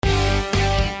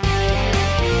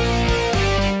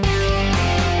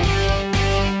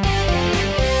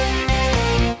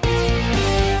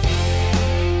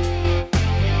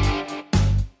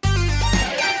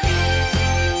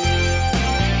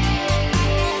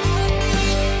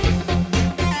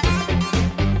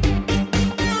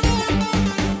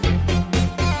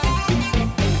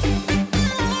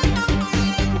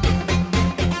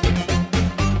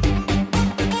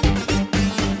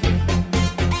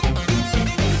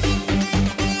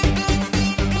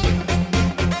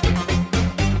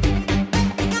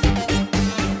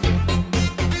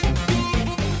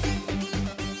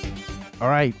All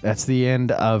right, that's the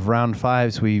end of round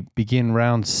 5. So we begin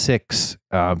round 6.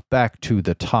 Back to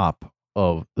the top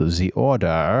of the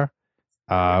order,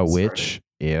 which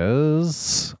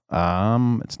is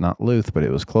it's not Luth, but it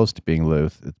was close to being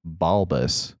Luth. It's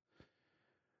Balbus.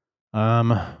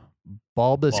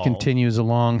 Balbus continues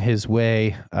along his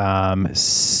way,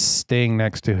 staying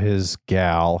next to his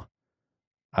gal.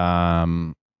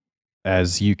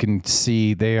 As you can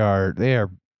see, they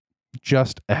are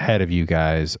just ahead of you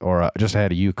guys, or just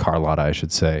ahead of you, Carlotta, I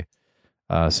should say,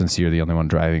 since you're the only one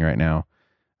driving right now.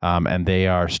 And they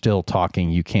are still talking.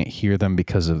 You can't hear them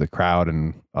because of the crowd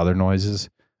and other noises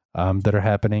that are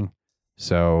happening.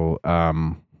 So,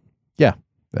 yeah,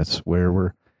 that's where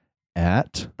we're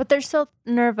at. But there's still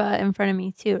Nerva in front of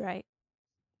me too, right?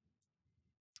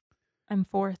 I'm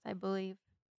 4th, I believe.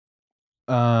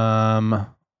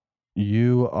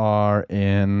 You are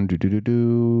in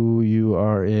You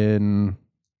are in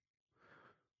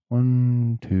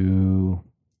 1, 2,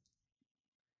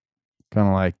 kind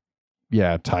of like,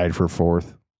 yeah, tied for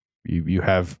 4th. You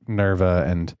have Nerva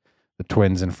and the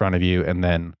twins in front of you, and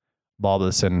then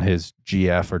Balbus and his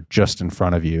GF are just in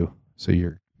front of you. So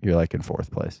you're like in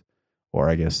 4th place, or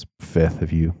I guess 5th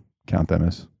if you count them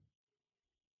as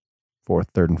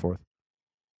 4th, 3rd, and 4th.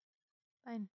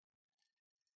 Fine.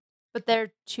 But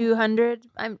they're 200.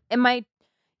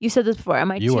 You said this before. Am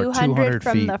I 200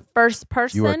 from the first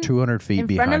person? You are 200 feet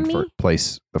behind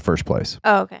the first place.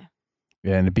 Oh, okay.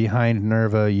 And behind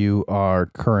Nerva, you are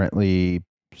currently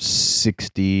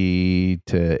 60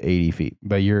 to 80 feet.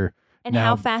 But you're And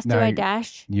how fast do I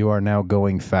dash? You are now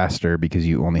going faster because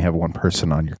you only have one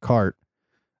person on your cart.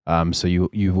 So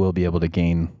you will be able to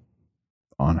gain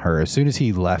on her. As soon as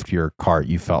he left your cart,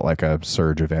 you felt like a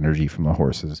surge of energy from the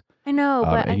horses. I know,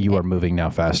 but and you are moving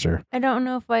now faster. I don't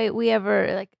know if we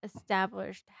ever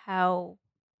established how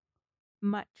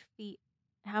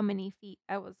many feet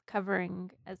I was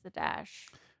covering as a dash.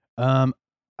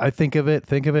 I think of it.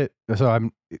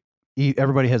 So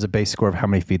everybody has a base score of how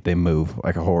many feet they move.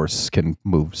 Like a horse can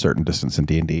move certain distance in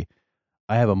D&D.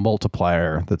 I have a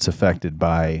multiplier that's affected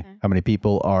by how many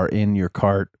people are in your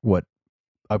cart, what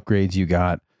upgrades you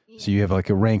got. Yeah. So you have like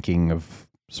a ranking of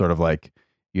sort of like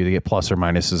you either get plus or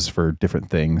minuses for different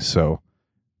things. So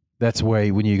that's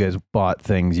why when you guys bought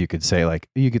things, you could say like,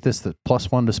 you get this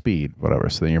 +1 to speed, whatever.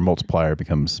 So then your multiplier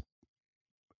becomes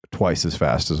twice as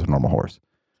fast as a normal horse.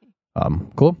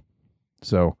 Cool.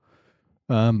 So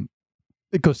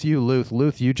it goes to you, Luth.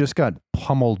 Luth, you just got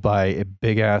pummeled by a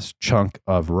big ass chunk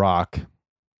of rock.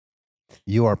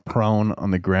 You are prone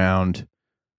on the ground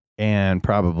and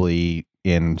probably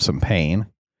in some pain.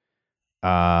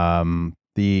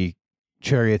 The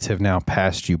chariots have now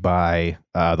passed you by.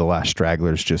 The last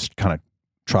stragglers just kind of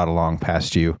trot along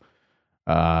past you.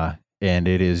 And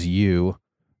it is you.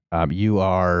 You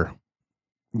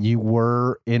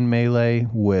were in melee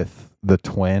with the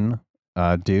twin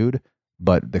dude,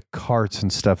 but the carts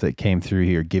and stuff that came through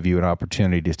here give you an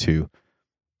opportunity to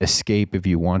escape if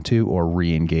you want to, or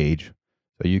re-engage.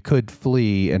 So you could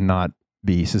flee and not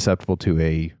be susceptible to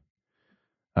a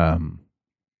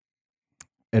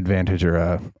advantage or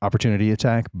a opportunity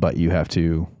attack, but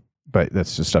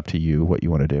that's just up to you what you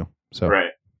want to do. So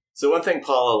right. So one thing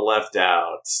Paula left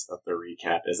out of the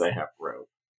recap is I have rope.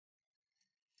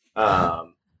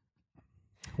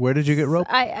 Where did you get rope?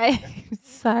 I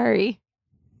sorry.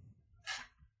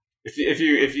 If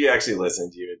you actually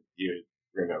listened, you would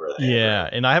remember that. Yeah,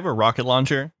 and I have a rocket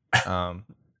launcher.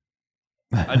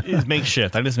 It's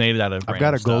makeshift. I just made it out of. I've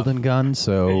got a golden gun,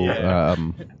 so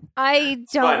I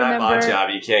don't remember. I'm on job.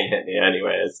 You can't hit me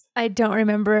anyways. I don't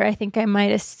remember. I think I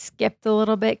might have skipped a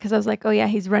little bit because I was like, "Oh yeah,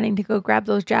 he's running to go grab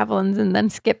those javelins," and then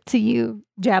skip to you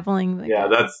javeling.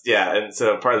 And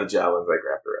so part of the javelins I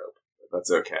grabbed the rope.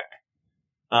 That's okay.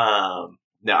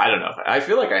 No, I don't know. I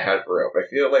feel like I have rope. I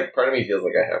feel like part of me feels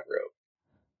like I have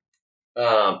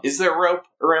rope. Is there rope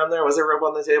around there? Was there rope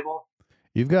on the table?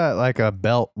 You've got like a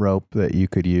belt rope that you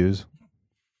could use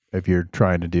if you're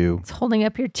trying to do. It's holding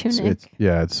up your tunic.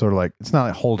 It's sort of like, it's not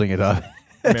like holding it up.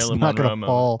 It's not going to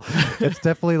fall. It's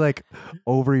definitely like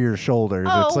over your shoulders.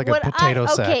 It's like a potato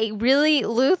sack. Okay, really?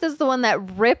 Luth is the one that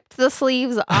ripped the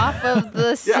sleeves off of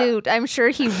the suit. I'm sure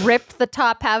he ripped the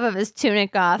top half of his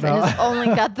tunic off and has only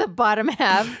got the bottom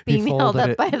half being held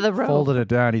up by the rope. Folded it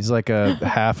down. He's like a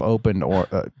half-opened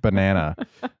banana.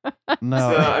 No.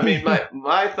 So, I mean,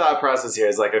 my thought process here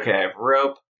is like, okay, I have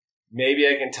rope. Maybe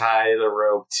I can tie the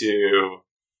rope to...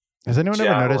 Has anyone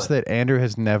ever noticed that Andrew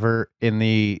has never, in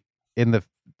the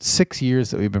 6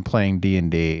 years that we've been playing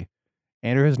D&D,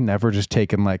 Andrew has never just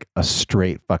taken like a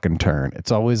straight fucking turn.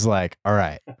 It's always like, all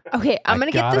right, Okay, I'm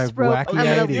going to get got this a rope. wacky I'm going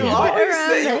to idea. leave You it always around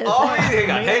say,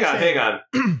 this. hang on.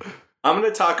 I'm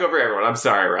going to talk over everyone. I'm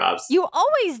sorry, Robs. You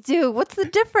always do. What's the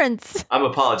difference? I'm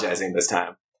apologizing this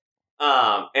time.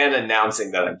 And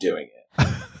announcing that I'm doing it.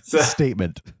 So,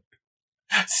 statement.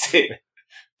 statement.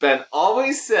 Ben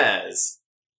always says,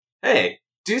 hey,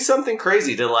 do something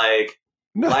crazy to like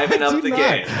No, liven I up do the not.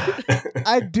 game.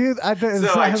 I do.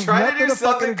 So I try to do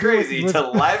something crazy to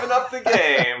liven up the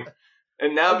game,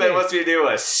 and now Ben Okay. wants me to do a But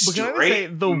can I just say,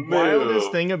 straight the move.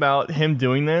 wildest thing about him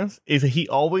doing this is that he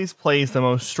always plays the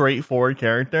most straightforward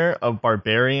character of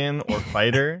barbarian or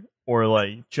fighter or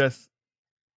like just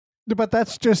But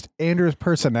that's just Andrew's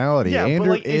personality. yeah. Andrew But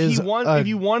like is if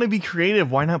you want to be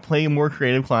creative, why not play a more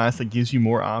creative class that gives you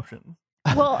more options?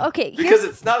 Well, okay. Because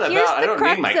it's not here's about. I the don't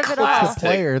crux need my of it all. class. it's the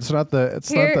player. It's not the. It's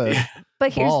Here- not the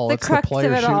But here's ball. the It's crux the player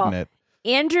of it all. shooting it.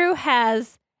 Andrew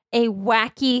has a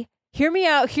wacky, hear me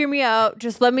out,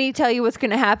 just let me tell you what's going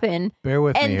to happen. Bear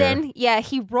with me And here. then,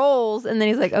 he rolls, and then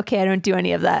he's like, okay, I don't do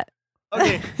any of that.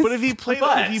 Okay, but if he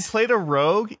played a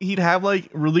rogue, he'd have like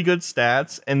really good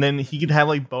stats, and then he could have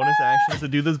like bonus actions to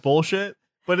do this bullshit.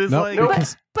 But it's Nope, like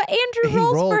because But Andrew he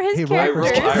rolls rolled- for his he rolled for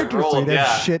his characters. character, so rolled, he'd have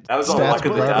yeah. shit That was all stats luck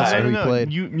of the regardless die. of who he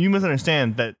played. You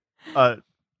misunderstand that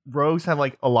rogues have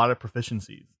like a lot of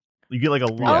proficiencies. You get like a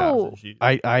lot Oh. of proficiencies.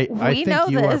 I We think know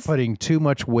you are this. putting too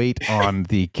much weight on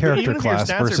the character even if your class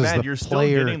stats are versus bad, the you're still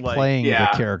player getting, like- playing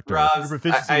Yeah, the character. Rob, Your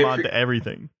proficiency I mod appre- to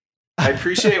everything. I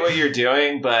appreciate what you're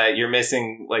doing, but you're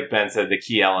missing, like Ben said, the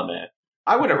key element.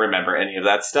 I wouldn't remember any of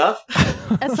that stuff.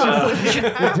 That's So- also You true.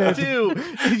 have to.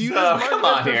 You So, just come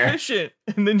mark on that here. proficient,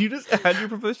 and then you just add your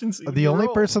proficiency. to The your only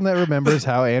roll. person that remembers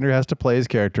how Andrew has to play his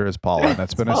character is Paula. And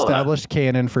that's been Paula. established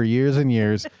canon for years and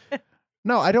years.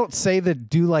 No, I don't say that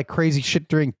do like crazy shit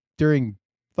during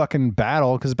fucking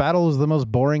battle, because battle is the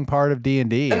most boring part of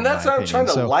D&D. And that's why I'm trying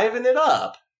to liven it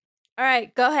up. All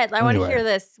right, go ahead. I want to Anyway. hear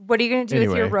this. What are you going to do with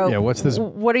your Anyway, rope? yeah, what's this-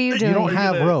 What are you You doing? don't You're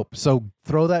have gonna- rope, so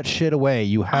throw that shit away.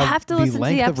 You have, have to the listen to the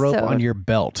length of rope episode. on your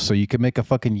belt, so you can make a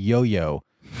fucking yo-yo.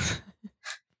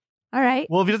 All right.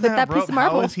 Well, if he doesn't With have that piece rope, of how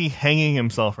marble. is he hanging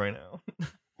himself right now?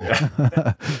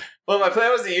 Well, my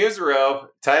plan was to use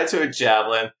rope, tie it to a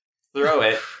javelin, throw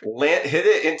it, hit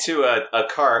it into a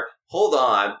cart, hold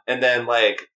on, and then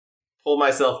like pull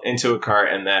myself into a cart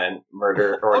and then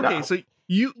murder or Okay, not. so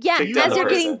you Yeah, Take you down guys the are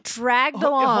getting person. dragged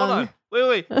Hold along. on.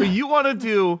 Wait. But you want to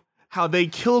do how they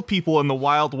kill people in the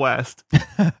Wild West?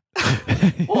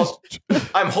 Well,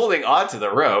 I'm holding on to the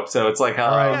rope, so it's like how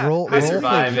All right, yeah. roll, they roll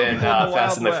survive for, in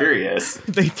Fast and the Furious.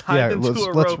 They tied Yeah, them to let's- a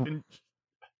let's- rope. And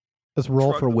let's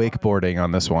roll Truck for them on. wakeboarding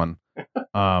on this one.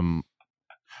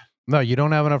 No, you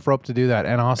don't have enough rope to do that,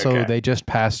 and also Okay. they just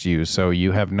passed you, so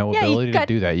you have no Yeah, you ability to got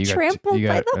do that. You trampled you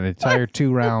by got the an entire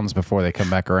 2 rounds before they come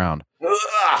back around.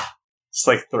 Ugh! Just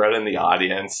like threaten the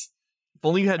audience. if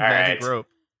only you had All magic right. rope.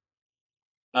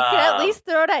 You could at Um, least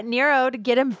throw it at Nero to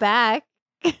get him back.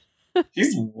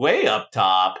 he's way up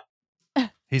top.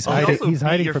 He's Oh, he hiding. also He's beat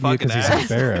hiding your from you because fucking he's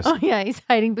ass. embarrassed. Oh yeah, he's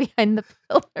hiding behind the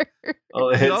pillar.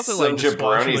 Oh, He'd it's also some just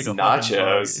squash you jabronis like a fucking bug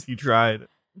nachos. if you tried.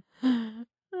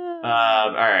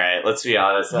 All right, let's be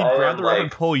honest. He'd I grab am, the rope and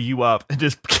like, pull you up and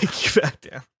just kick you back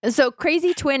down. So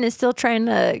Crazy Twin is still trying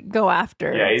to go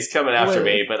after. yeah, he's coming after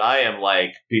Wait. me, but I am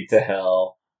like beat to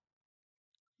hell.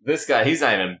 This guy, he's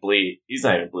not even bleeding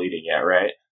yet,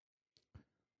 right?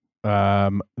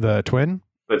 The twin.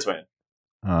 The twin.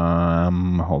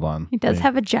 Hold on. He does Let me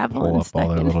have a javelin pull up all stuck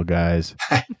their in. little guys.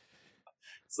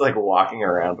 It's like walking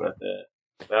around with it.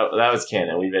 That was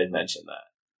canon. We did mention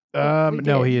that. We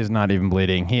No, did. he is not even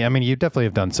bleeding. You definitely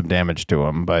have done some damage to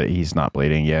him, but he's not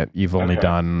bleeding yet. You've only Okay.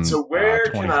 done. So where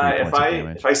can 23 I, points of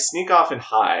damage. if I sneak off and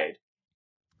hide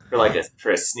for like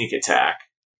for a sneak attack?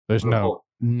 There's no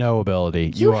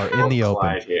ability. You You are in have the open.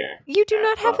 Clyde here. You do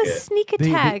not have a Okay. sneak The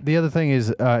attack. other thing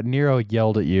is, Nero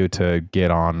yelled at you to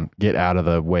get out of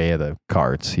the way of the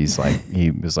carts. He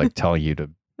was like telling you to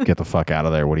get the fuck out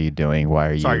of there. What are you doing? Why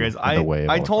are you Sorry, guys. in the way? Of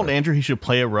I all told carts? Andrew he should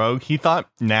play a rogue. He thought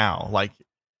now, like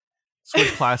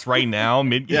switch class right now,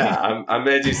 mid game. Yeah, I'm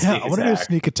gonna do Yeah, sneak I want to do a attack.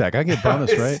 sneak attack. I get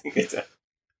bonus, right? Sneak attack.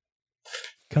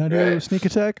 Can I do Right. a sneak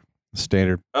attack?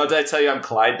 Standard, Oh, did I tell you I'm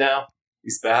Clyde now?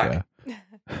 He's back.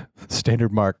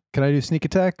 standard mark. Can I do sneak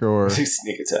attack or? Do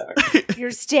sneak attack.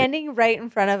 You're standing right in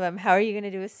front of him. How are you going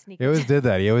to do a sneak He always attack? did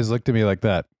that. He always looked at me like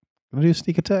that. Can I do a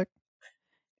sneak attack?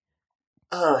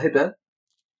 Hey Ben.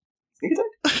 Sneak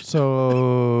attack.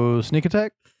 So sneak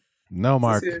attack? No,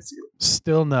 Mark. It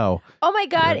Still no. Oh my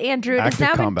God, Yeah. Andrew! It's Active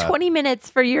now combat. been 20 minutes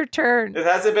for your turn.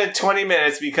 hasn't been 20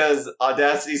 minutes because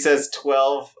Audacity says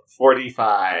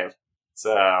 12:45.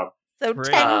 So So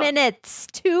Great. 10 minutes,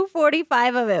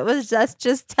 2:45 of it was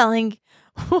just telling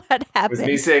what It was happened.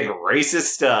 me saying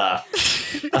racist stuff.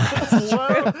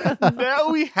 Well, now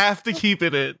we have to keep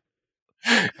it in.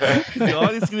 The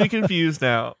audience is going to be confused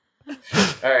now.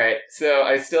 All right, so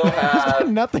I still have.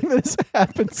 Nothing that has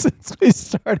happened since we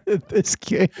started this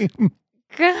game.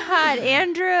 God,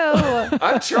 Andrew.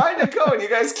 I'm trying to go, and you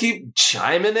guys keep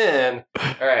chiming in.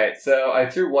 All right, so I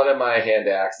threw one of my hand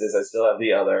axes. I still have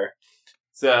the other.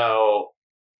 So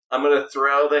I'm gonna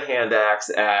throw the hand axe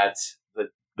at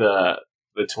the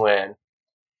twin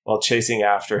while chasing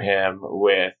after him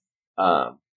with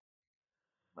my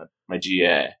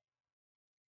GA.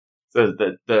 So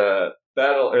the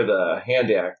battle or the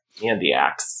hand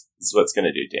axe is what's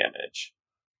gonna do damage.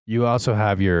 You also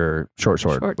have your short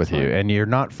sword with you, and you're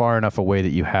not far enough away that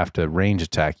you have to range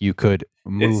attack. You could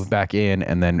move back in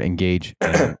and then engage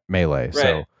in melee.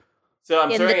 Right. So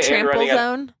I'm In throwing the it and trample running.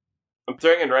 zone? I'm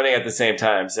throwing and running at the same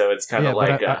time, so it's kind of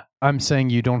like. I'm saying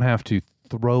you don't have to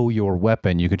throw your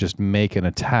weapon. You could just make an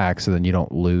attack, so then you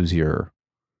don't lose your.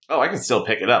 Oh, I can still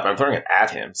pick it up. I'm throwing it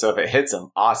at him, so if it hits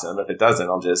him, awesome. If it doesn't,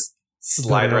 I'll just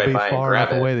slide It'll right be by and far grab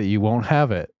enough it. away that you won't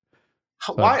have it.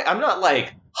 Why? I'm not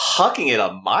like hucking it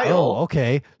a mile. Oh,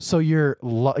 okay. So you're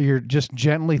just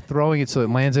gently throwing it so it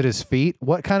lands at his feet.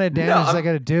 What kind of damage is that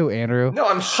going to do, Andrew? No,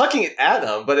 I'm hucking it at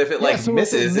him, but if it So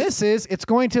misses, if it misses, it's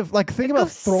going to think about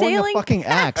goes throwing a sailing fucking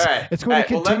axe. all right. It's going to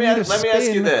continue to spin. Let me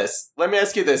ask you this. Let me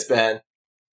ask you this, Ben.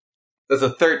 Does a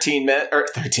 13 miss or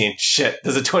 13? Shit.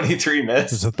 Does a 23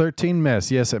 miss? It's a 13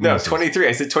 miss. Yes, it No, misses. 23.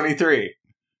 I said 23,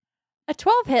 A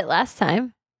 12 hit last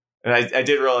time. and I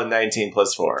did roll a 19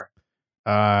 plus 4.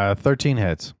 13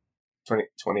 hits. 20.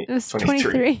 It was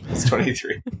 23. 23. It's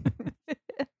 23.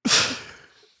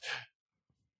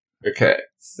 Okay,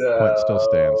 so Point still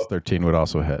stands. 13 would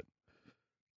also hit.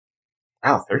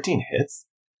 Wow, 13 hits.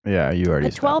 Yeah, you already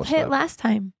A 12 established hit that. last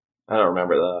time. I don't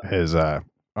remember that. His armor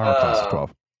class is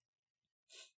 12.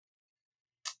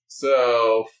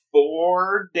 So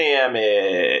 4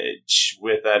 damage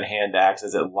with that hand axe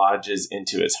as it lodges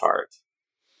into his heart.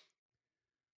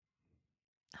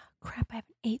 Crap, I have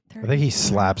an 830. I think he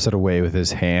slaps it away with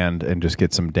his hand and just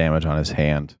gets some damage on his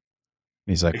hand.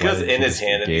 He's like, It goes "Why didn't in you his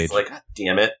hand, and he's engage?" like, "God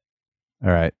damn it!"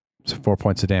 All right, so 4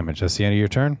 points of damage. That's the end of your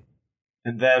turn.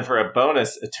 And then for a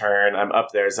bonus turn, I'm up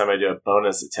there, so I'm gonna do a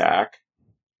bonus attack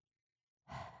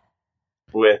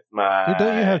with my. Dude,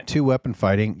 don't you have 2 weapon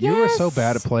fighting? You were so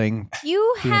bad at Yes. playing.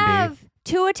 You D&D. have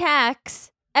 2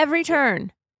 attacks every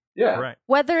turn. Yeah. Right.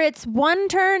 Whether it's 1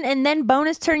 turn and then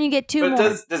bonus turn, you get 2 But more.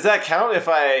 does that count if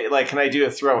I can I do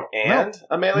a throw and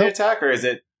a melee Nope. attack, or is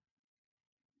it?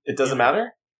 It doesn't Yeah.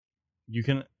 matter. You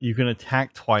can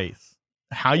attack twice.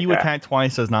 How you Okay. attack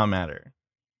twice does not matter.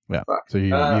 Yeah. Fuck. So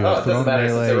you it have doesn't thrown a matter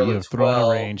since I melee, rolled you a have thrown a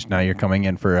 12. range. Now you're coming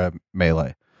in for a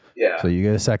melee. Yeah. So you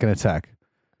get a second attack.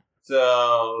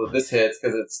 So this hits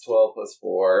because it's 12 plus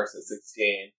 4, so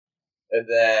 16. And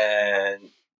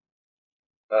then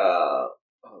it's a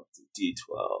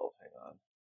D12. Hang on.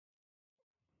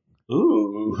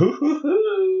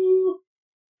 Ooh.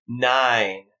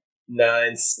 9.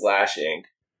 9 slashing.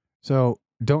 So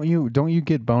don't you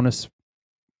get bonus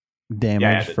damage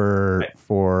Yeah, I did.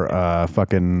 for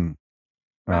fucking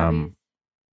Robbie?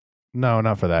 no,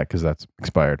 not for that because that's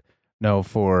expired. No,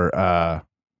 for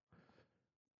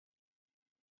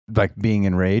like being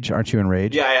in rage. Aren't you in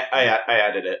rage? Yeah, I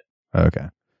added it. Okay.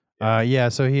 Yeah.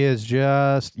 So he is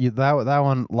just that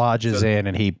one lodges So- in,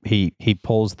 and he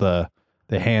pulls the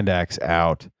hand axe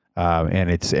out, and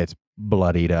it's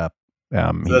bloodied up.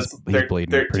 So He's that's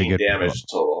bleeding pretty 13 good damage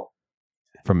total.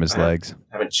 from his Uh-huh. legs.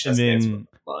 I haven't chest And pains then-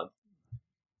 for a month.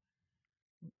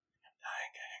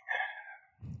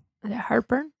 Is it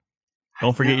heartburn?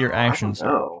 Don't forget your actions.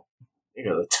 No. You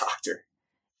go to the doctor.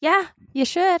 Yeah, you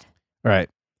should. All right.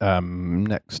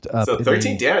 Next up, So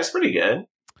 13 the- damage is pretty good.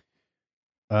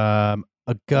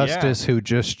 Augustus, who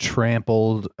just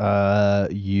trampled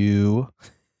you.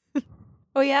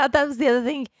 Oh, yeah, that was the other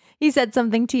thing. He said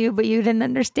something to you, but you didn't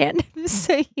understand him,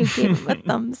 so you gave him a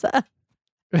thumbs up.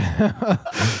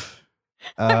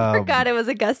 I forgot it was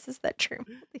Augustus that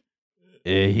trampled you.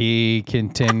 He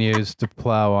continues to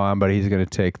plow on, but he's going to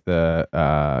take the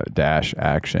dash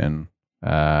action,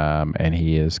 and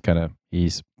he's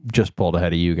just pulled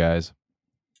ahead of you guys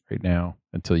right now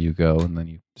until you go, and then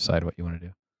you decide what you want to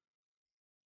do.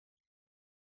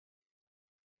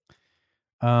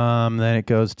 Then it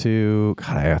goes to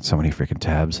God. I got so many freaking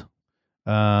tabs.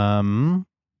 Then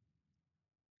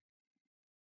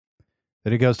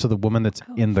it goes to the woman that's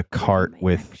Oh, in the freaking cart my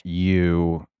with action.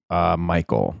 you,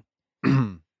 Michael.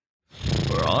 All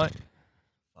right.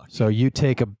 So you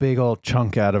take a big old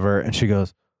chunk out of her, and she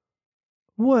goes,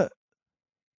 "What?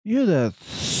 You're the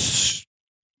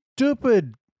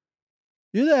stupid.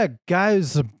 You're that guy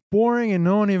who's boring and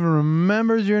no one even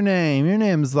remembers your name. Your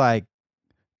name's like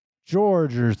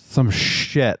George or some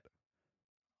shit.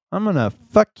 I'm gonna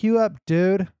fuck you up,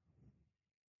 dude.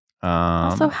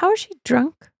 Also, how is she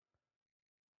drunk?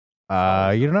 You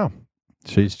don't know.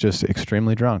 She's just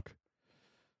extremely drunk.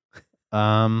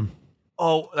 That's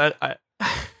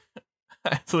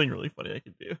something really funny I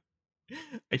could do.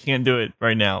 I can't do it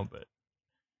right now, but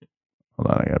Hold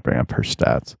on, I gotta bring up her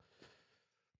stats.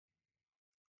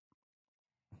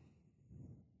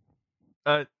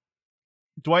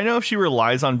 do I know if she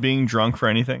relies on being drunk for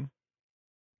anything?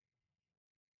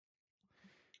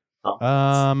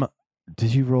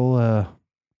 Did you roll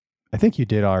I think you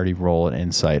did already roll an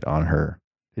insight on her,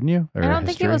 didn't you? Or I don't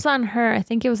think it was on her. I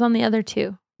think it was on the other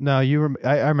two. No,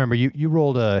 I remember you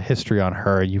rolled a history on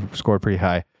her and you scored pretty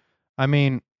high. I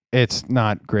mean, it's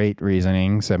not great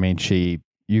reasonings. I mean,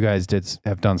 you guys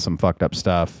have done some fucked up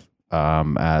stuff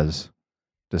as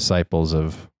disciples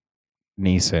of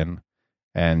Neeson,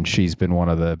 and she's been one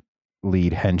of the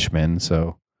lead henchmen,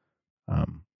 so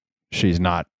she's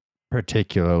not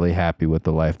particularly happy with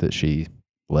the life that she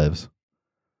lives.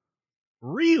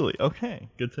 Really? Okay,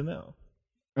 good to know.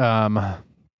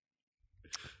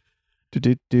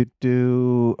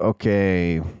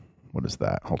 Okay, what is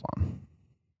that? Hold on.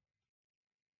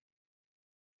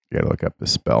 You gotta look up the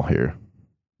spell here.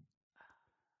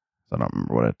 I don't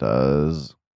remember what it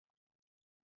does.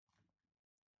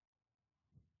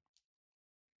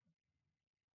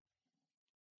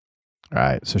 All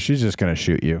right, so she's just gonna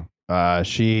shoot you.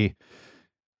 She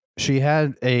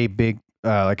had a big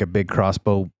like a big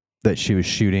crossbow that she was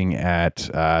shooting at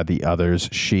the others.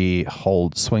 She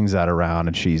swings that around,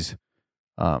 and she's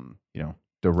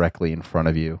directly in front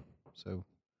of you. So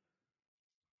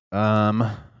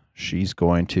she's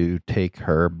going to take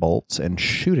her bolts and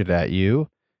shoot it at you,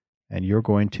 and you're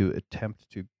going to attempt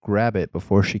to grab it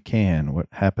before she can. What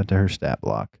happened to her stat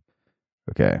block?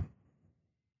 Okay.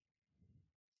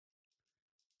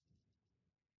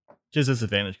 She has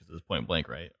disadvantage because it's point blank,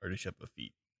 right? Or does she have a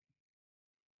feat?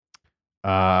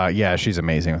 Yeah, she's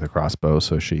amazing with a crossbow,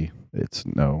 so it's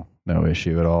no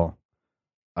issue at all.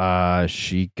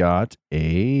 She got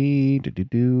a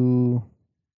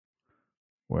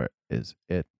where is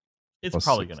it? It's Plus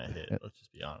probably 6 gonna to hit. hit. Let's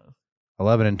just be honest.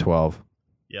 11 and 12.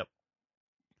 Yep.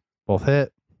 Both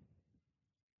hit.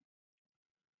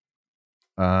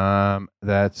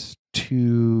 That's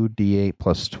 2d8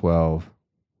 plus 12.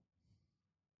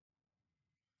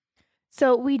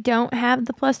 So we don't have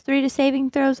the +3 to saving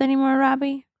throws anymore,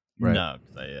 Robbie? Right. No,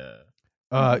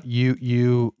 because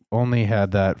You only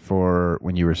had that for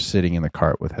when you were sitting in the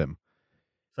cart with him.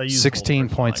 So I used 16 the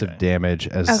whole points person, of damage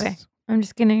as Okay. I'm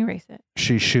just going to erase it.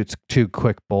 she shoots 2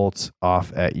 quick bolts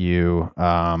off at you,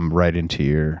 right into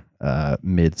your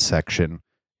midsection.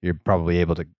 You're probably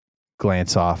able to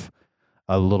glance off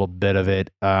a little bit of it,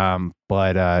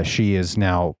 but she is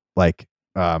now like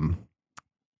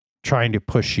trying to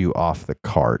push you off the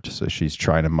cart. So she's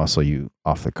trying to muscle you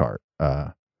off the cart,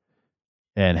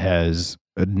 and has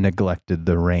neglected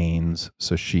the reins.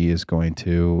 So she is going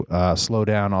to slow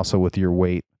down also with your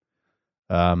weight,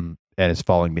 and is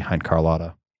falling behind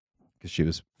Carlotta because she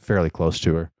was fairly close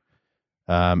to her.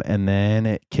 And then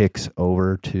it kicks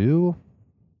over to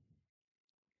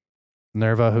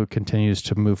Nerva, who continues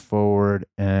to move forward,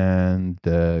 and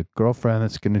the girlfriend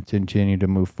that's going to continue to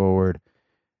move forward.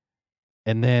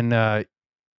 And then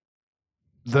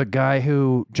the guy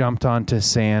who jumped onto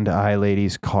Sand Eye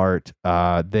Lady's cart,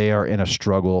 they are in a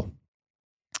struggle.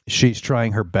 She's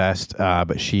trying her best,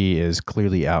 but she is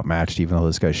clearly outmatched, even though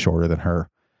this guy's shorter than her.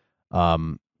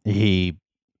 He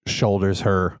shoulders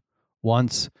her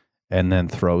once and then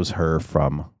throws her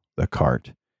from the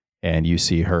cart. And you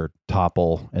see her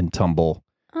topple and tumble.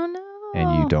 Oh, no.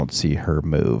 And you don't see her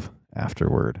move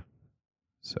afterward.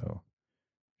 So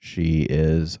she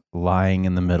is lying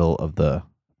in the middle of the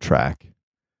track,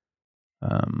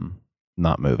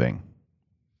 not moving.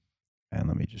 And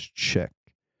let me just check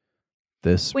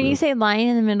this. When you say lying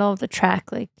in the middle of the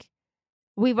track, like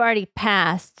we've already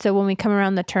passed. So when we come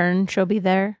around the turn, she'll be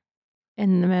there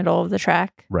in the middle of the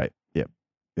track. Right. Yep.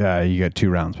 Yeah. You got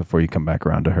 2 rounds before you come back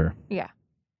around to her. Yeah.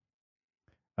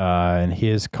 And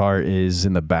his car is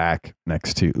in the back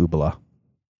next to Ubala.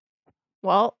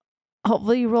 Well,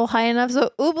 hopefully you roll high enough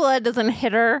so Ubala doesn't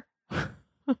hit her.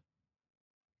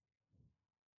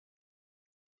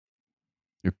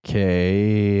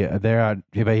 Okay,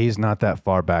 but he's not that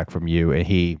far back from you, and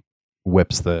he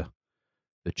whips the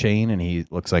chain, and he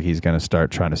looks like he's going to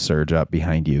start trying to surge up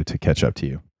behind you to catch up to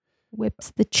you.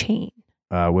 Whips the chain.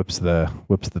 Whips the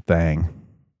thing.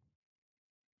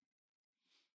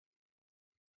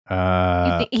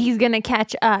 You think he's going to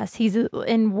catch us? He's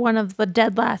in one of the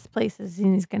dead last places,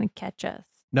 and he's going to catch us.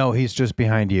 No, he's just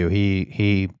behind you.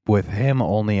 He with him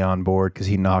only on board because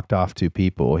he knocked off 2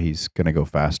 people. He's gonna go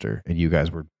faster, and you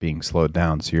guys were being slowed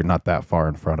down, so you're not that far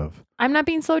in front of. I'm not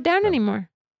being slowed down anymore.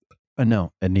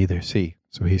 No, and neither is he.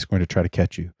 So he's going to try to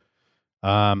catch you.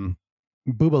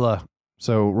 Boobala.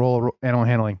 So roll animal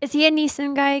handling. Is he a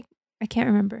Neeson guy? I can't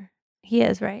remember. He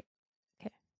is, right?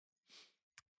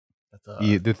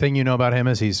 Okay. The thing you know about him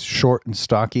is he's short and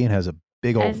stocky and has a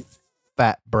big old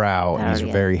fat brow, and he's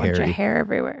very hairy. Bunch of hair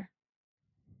everywhere.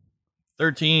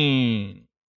 13.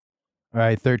 All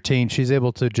right, 13. She's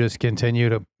able to just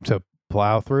continue to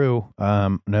plow through.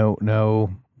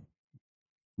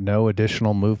 No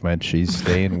additional movement. She's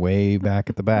staying way back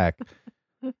at the back.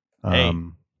 Hey,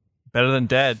 better than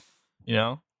dead, you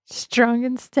know? Strong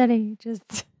and steady.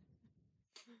 Just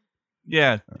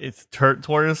yeah, it's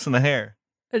tortoise and the hair.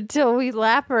 Until we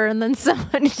lap her and then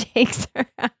someone takes her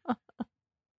out.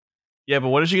 Yeah, but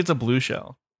what if she gets a blue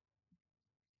shell?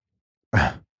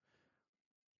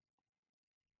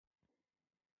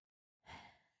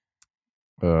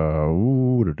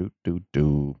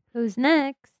 Who's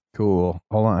next? Cool.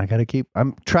 Hold on.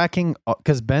 I'm tracking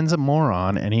because Ben's a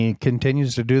moron and he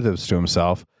continues to do this to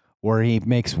himself where he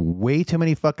makes way too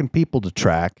many fucking people to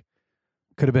track.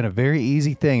 Could have been a very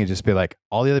easy thing to just be like,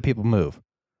 all the other people move.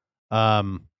 That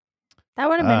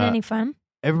wouldn't have been any fun.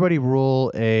 Everybody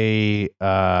roll a,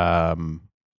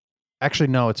 actually,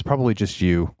 no, it's probably just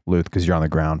you, Luth, because you're on the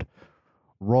ground.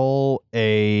 Roll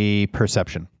a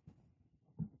perception.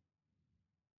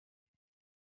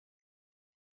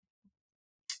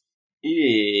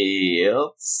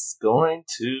 It's going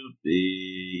to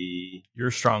be your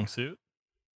strong suit.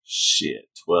 Shit,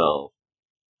 12.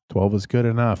 12 is good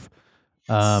enough.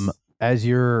 As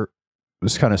you're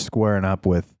just kind of squaring up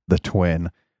with the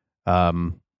twin,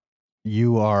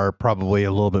 you are probably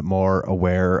a little bit more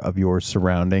aware of your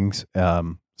surroundings.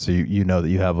 So you know that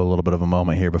you have a little bit of a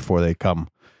moment here before they come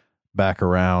back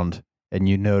around, and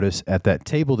you notice at that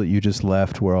table that you just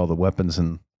left where all the weapons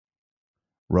and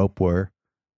rope were,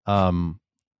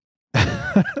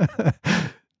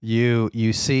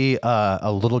 you see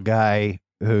a little guy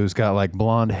who's got like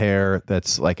blonde hair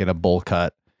that's like in a bowl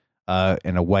cut,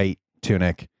 in a white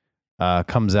tunic,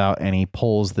 comes out and he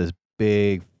pulls this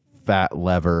big fat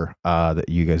lever that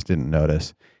you guys didn't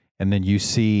notice, and then you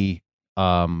see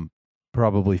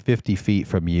probably 50 feet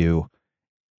from you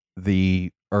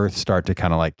the earth start to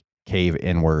kind of like cave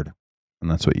inward,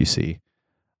 and that's what you see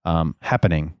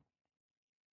happening.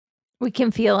 We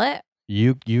can feel it.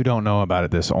 You don't know about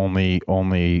it. This only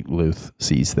Luth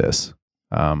sees this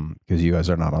because you guys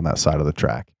are not on that side of the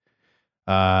track.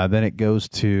 Then it goes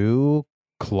to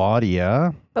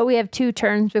Claudia. But we have 2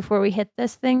 turns before we hit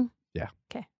this thing. Yeah.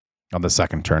 Okay. On the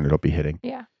second turn, it'll be hitting.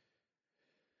 Yeah.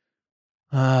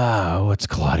 What's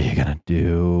Claudia gonna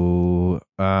do?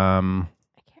 I can't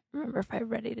remember if I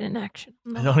read it in action.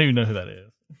 I don't even know who that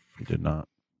is. You did not.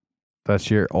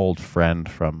 That's your old friend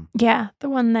from... Yeah, the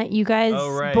one that you guys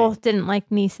both didn't like,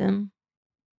 Neeson.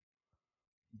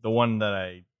 The one that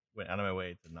I went out of my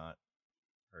way to not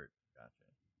hurt. Gotcha.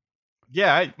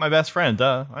 Yeah, my best friend.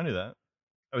 Duh, I knew that.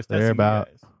 I was testing They're about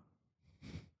you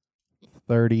guys.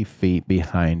 30 feet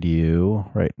behind you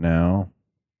right now.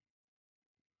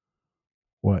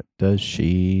 What does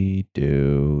she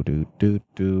do?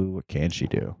 What can she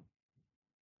do?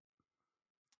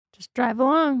 Just drive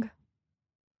along.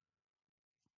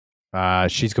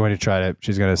 She's going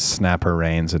to snap her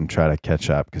reins and try to catch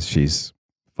up because she's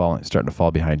starting to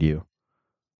fall behind you.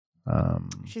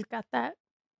 She's got that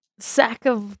sack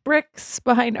of bricks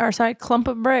clump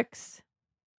of bricks.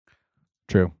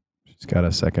 True. She's got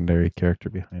a secondary character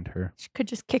behind her. She could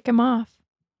just kick him off.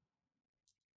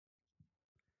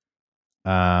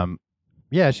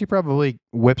 Yeah, she probably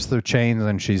whips the chains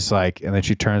and she's like, and then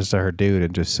she turns to her dude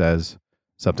and just says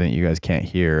something that you guys can't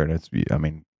hear. And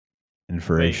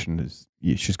information is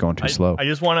she's going too slow. I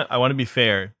want to be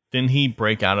fair. Didn't he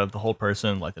break out of the whole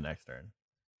person like the next turn?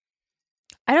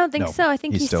 I don't think so. I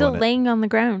think he's still laying on the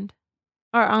ground.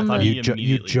 Or on the...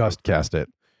 You just cast it.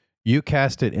 You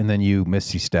cast it and then you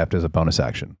Misty stepped as a bonus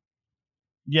action.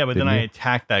 Yeah, but then I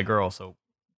attacked that girl, so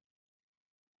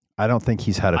I don't think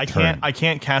he's had a turn. I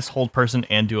can't cast hold person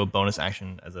and do a bonus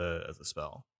action as a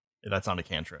spell. That's not a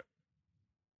cantrip.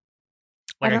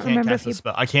 Like I can't cast a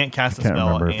spell. I can't cast a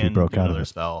spell and do another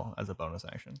spell as a bonus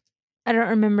action. I don't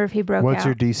remember if he broke out. What's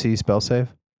your DC spell save?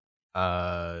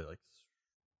 Like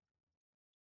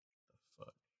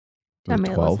I'm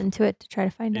going to listen to it to try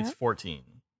to find out. It's 14.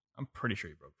 I'm pretty sure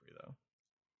he broke free, though.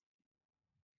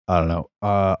 I don't know.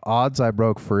 Odds I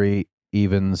broke free,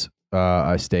 evens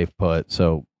I stay put.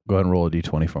 So go ahead and roll a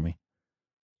d20 for me,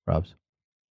 Robs.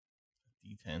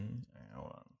 D10.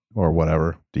 Hold on. Or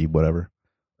whatever. D whatever.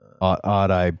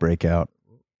 Odd I break out.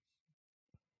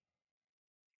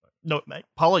 No,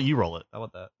 Paula, you roll it. How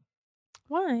about that?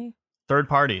 Why? Third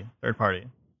party.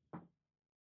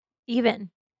 Even.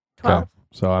 12. Okay.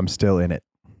 So I'm still in it.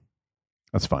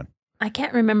 That's fine. I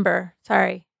can't remember.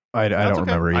 Sorry. I don't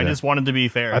remember either. I just wanted to be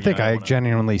fair. I think I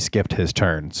genuinely skipped his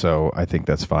turn, so I think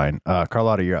that's fine.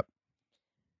 Carlotta, you're up.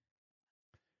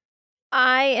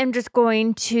 I am just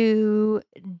going to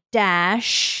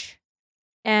dash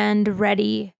and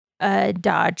ready a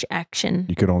dodge action.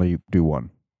 You could only do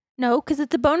one. No, because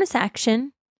it's a bonus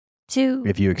action to...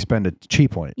 If you expend a chi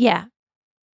point. Yeah.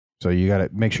 So you got to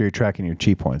make sure you're tracking your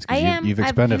chi points. I am. You've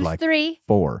expended I've used like 3.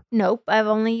 4. Nope, I've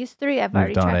only used 3. I've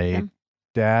already done tracked a them.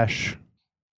 Dash.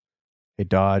 A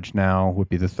dodge now would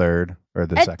be the third or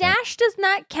the second. A dash does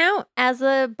not count as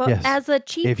a Yes. as a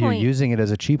chi If point. you're using it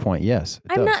as a chi point, yes.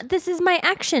 It I'm does. not. This is my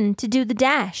action to do the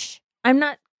dash. I'm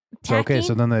not So, tacking. okay,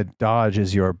 so then the dodge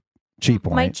is your chi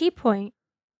point. My chi point.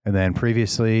 And then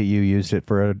previously you used it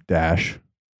for a dash,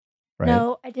 right?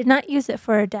 No, I did not use it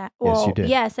for a dash. Yes, you did.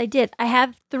 Yes, I did. I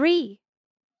have 3.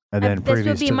 And then this would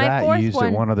previous be to my that, fourth you used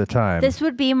one. it one other time. This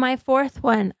would be my 4th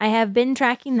one. I have been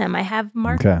tracking them. I have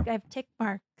marks. Okay. I have tick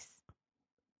marks.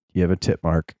 You have a tip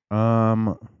mark.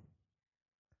 But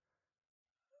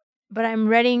I'm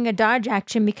readying a dodge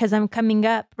action because I'm coming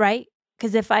up, right?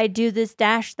 Because if I do this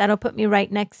dash, that'll put me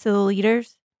right next to the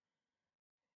leaders.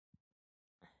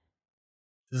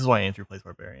 This is why Andrew plays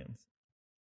barbarians.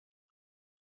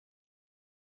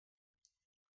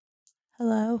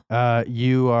 Hello?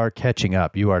 You are catching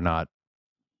up. You are not.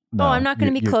 No, I'm not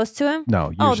going to be close to him?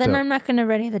 No. Then I'm not going to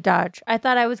ready the dodge. I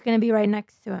thought I was going to be right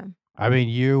next to him. I mean,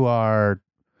 you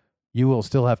will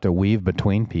still have to weave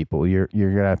between people. You're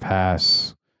gonna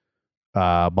pass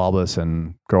Bulbous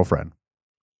and girlfriend.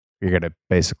 You're gonna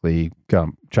basically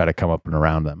try to come up and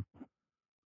around them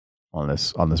on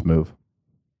this move.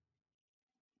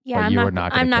 Yeah, But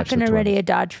I'm not going to ready a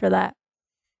dodge for that.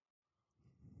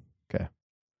 Okay.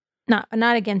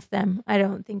 Not against them. I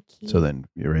don't think he... So then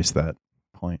you erase that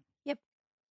point. Yep.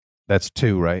 That's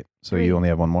 2, right? So 3. you only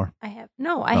have one more? I have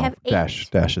 8.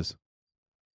 Dashes.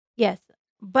 Yes.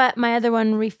 But my other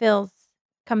one refills,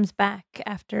 comes back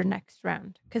after next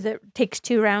round because it takes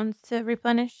 2 rounds to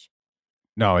replenish.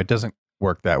 No, it doesn't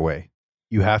work that way.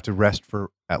 You have to rest for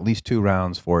at least 2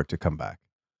 rounds for it to come back.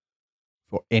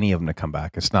 For any of them to come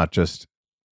back. It's not just...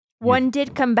 One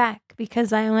did come back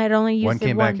because I had only used it once. One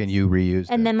came back and you reused it.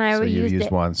 And then I reused it. So you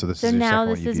used one. So this is your now second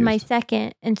this one is my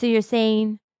second. And so you're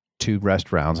saying... 2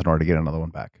 rest rounds in order to get another one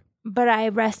back. But I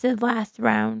rested last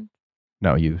round.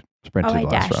 No, you sprinted I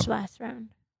last dashed round. last round.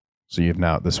 So you've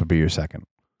now, this would be your second.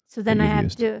 So then I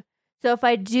have to... So if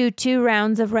I do 2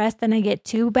 rounds of rest, then I get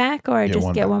 2 back or I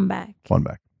just get 1 back? 1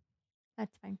 back.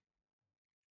 That's fine.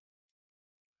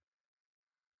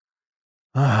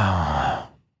 Ah,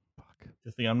 fuck.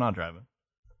 Just think I'm not driving.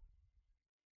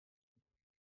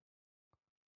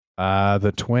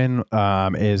 The twin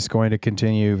is going to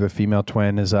continue. The female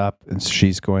twin is up, and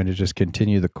she's going to just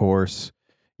continue the course.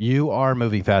 You are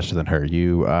moving faster than her.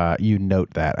 You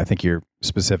note that. I think you're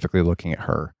specifically looking at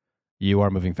her. You are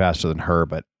moving faster than her,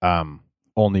 but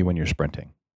only when you're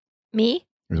sprinting. Me?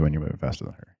 Is when you're moving faster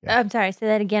than her. Yeah. I'm sorry. Say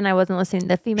that again. I wasn't listening.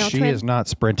 The female twin? She is not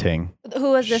sprinting.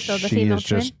 Who was this, though? The female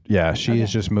twin? She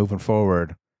is just moving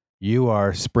forward. You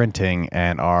are sprinting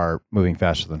and are moving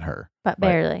faster than her. But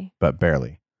barely. But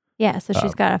barely. Yeah, so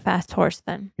she's got a fast horse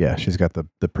then. Yeah, she's got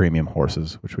the premium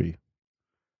horses, which we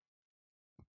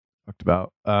talked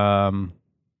about.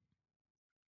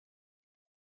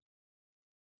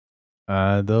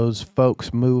 Those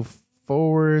folks move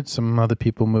forward. Some other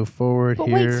people move forward but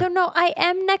here. Wait, so no, I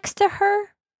am next to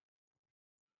her?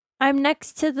 I'm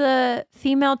next to the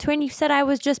female twin. You said I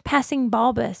was just passing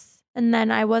Bulbous, and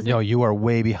then I wasn't. No, you are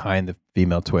way behind the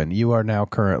female twin. You are now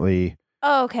currently...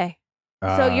 Oh, okay.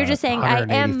 So you're just saying I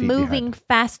am moving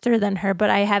faster than her,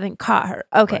 but I haven't caught her.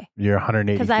 Okay. Right. You're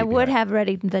 180 because I would have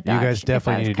readied the dodge. You guys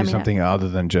definitely need to do something other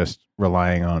than just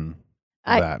relying on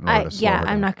that.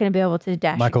 I'm not going to be able to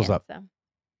dash. Michael's again, up. So.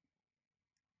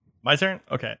 My turn?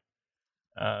 Okay.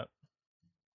 I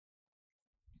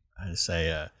just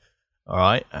say, all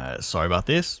right, sorry about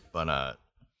this, but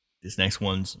this next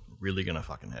one's really going to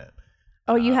fucking hit.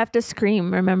 Oh, you have to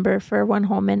scream, remember, for 1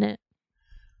 whole minute.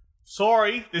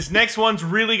 Sorry, this next one's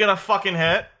really gonna fucking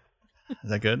hit.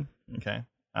 Is that good? Okay.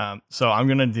 So I'm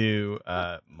gonna do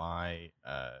my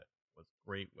what's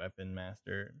Great Weapon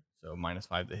Master. So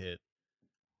 -5 to hit.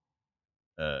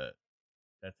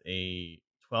 That's a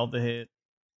 12 to hit,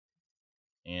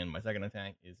 and my second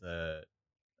attack is a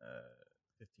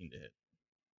 15 to hit.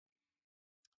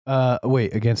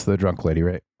 Wait, against the drunk lady,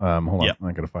 right? Hold on, Yep.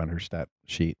 I'm gonna find her stat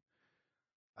sheet.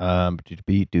 Where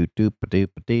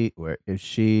is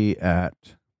she at?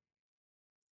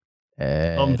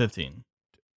 12 and 15.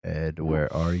 Ed,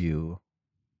 where are you?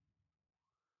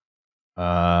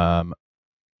 12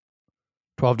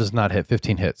 does not hit.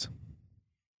 15 hits.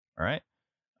 All right.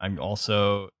 I'm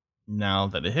also, now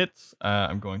that it hits,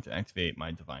 I'm going to activate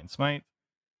my Divine Smite.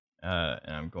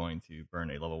 And I'm going to burn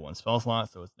a level 1 spell slot,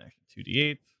 so it's an extra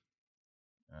 2d8.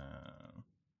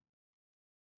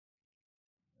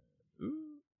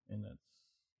 And that's...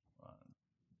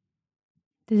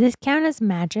 Does this count as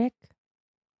magic?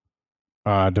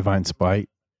 Divine Spite?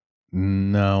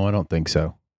 No, I don't think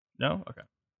so. No? Okay.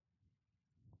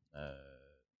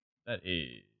 That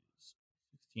is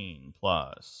 16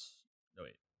 plus... No,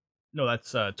 wait. No,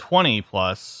 that's 20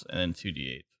 plus, and then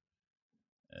 2d8.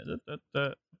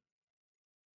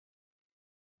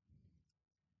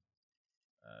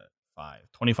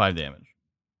 25 damage.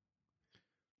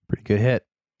 Pretty good hit.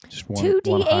 Just one,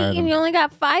 2d8 and you only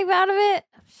got 5 out of it?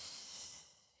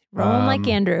 Rolling like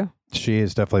Andrew. She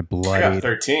is definitely I got bloody.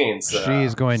 13. So She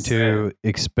is going to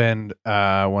expend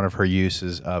one of her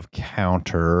uses of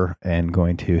counter and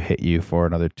going to hit you for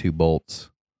another 2 bolts.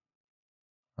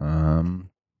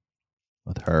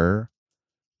 With her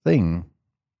thing.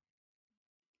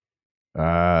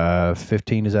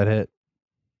 15, does that hit?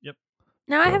 Yep.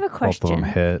 Now I have a Both of them question.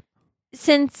 hit.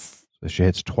 Since So she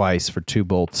hits twice for 2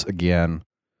 bolts again.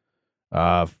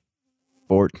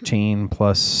 14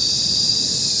 plus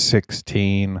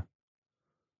 16.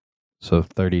 So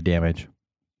 30 damage.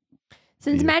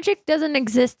 Since Yeah. magic doesn't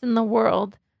exist in the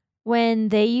world, when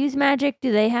they use magic,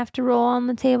 do they have to roll on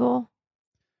the table?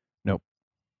 Nope.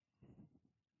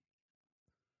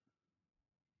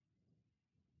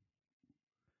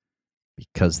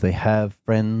 Because they have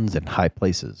friends in high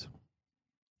places.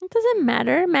 It doesn't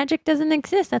matter. Magic doesn't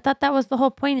exist. I thought that was the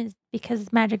whole point, is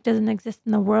because magic doesn't exist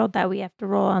in the world that we have to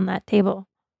roll on that table.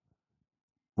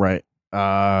 Right.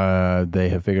 They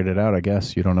have figured it out, I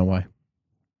guess. You don't know why.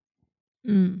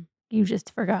 You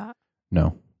just forgot.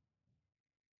 No.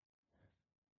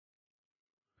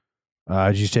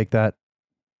 Did you take that,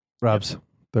 Robs?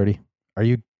 30.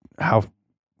 How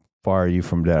far are you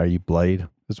from dead? Are you bloodied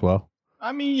as well?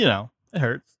 I mean, you know, it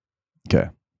hurts. Okay.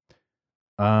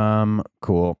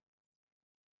 Cool.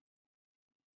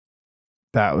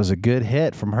 That was a good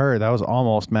hit from her. That was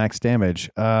almost max damage.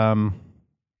 Don't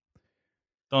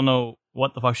know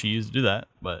what the fuck she used to do that,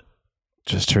 but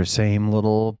Just her same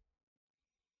little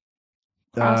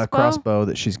Crossbow? crossbow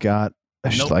that she's got.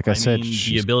 nope, Like I said, mean, the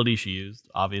she's, ability she used,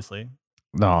 obviously.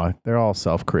 no, they're all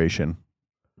self-creation.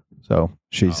 So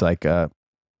she's Oh. like,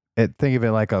 think of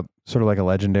it like a sort of like a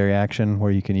legendary action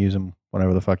where you can use them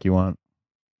whenever the fuck you want.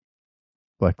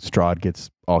 Like Strahd gets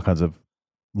all kinds of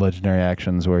legendary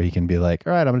actions where he can be like,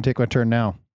 all right, I'm going to take my turn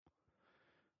now.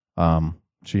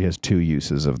 She has 2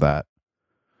 uses of that.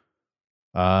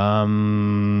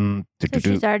 So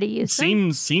she's already used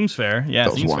them? Seems fair. Yeah,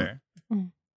 That was seems one. fair.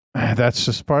 That's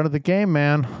just part of the game,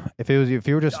 man. If you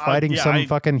were just fighting some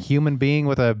fucking human being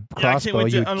with a Yeah, I can't crossbow,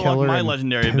 wait to you'd unlock kill her my in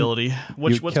legendary two- ability.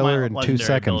 What's kill my her in 2 legendary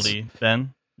seconds. ability,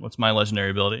 Ben? What's my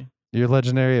legendary ability? Your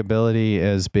legendary ability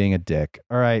is being a dick.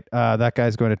 All right, that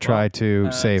guy's going to try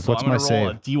to save. So What's I'm my gonna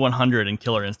roll save? a D100 and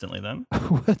kill her instantly then.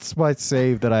 What's my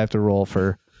save that I have to roll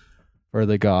for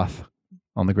the goth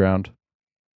on the ground?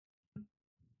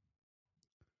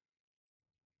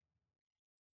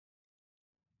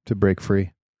 To break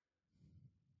free.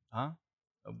 Huh?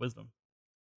 Wisdom.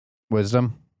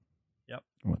 Wisdom? Yep.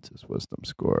 What's his wisdom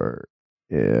score?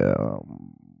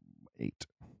 8.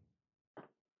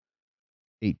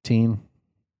 18.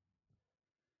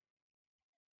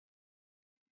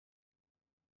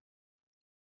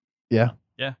 Yeah.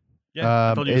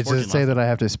 Yeah. I told you it was Does it 14 say last that time. I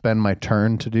have to spend my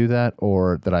turn to do that,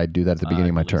 or that I do that at the beginning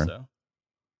of my I believe turn? So.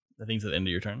 I think it's at the end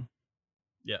of your turn.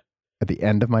 At the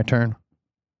end of my turn?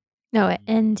 No, it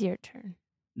ends your turn.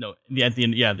 No, at the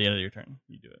end. Yeah, at the end of your turn,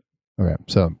 you do it. Okay,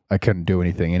 so I couldn't do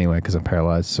anything anyway because I'm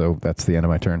paralyzed, so that's the end of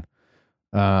my turn.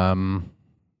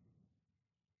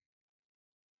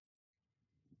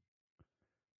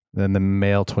 Then the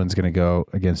male twin's going to go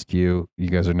against you. You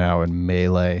guys are now in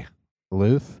melee.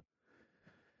 Luth?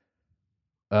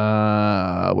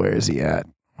 Where is he at?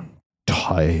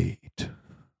 Tight.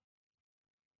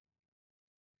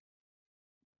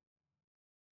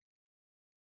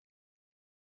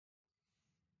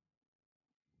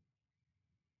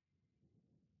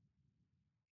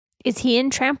 Is he in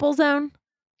trample zone?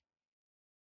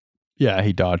 Yeah,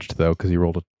 he dodged though because he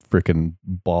rolled a freaking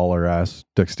baller ass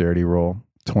dexterity roll.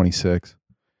 26. It's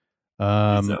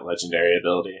that legendary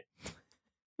ability.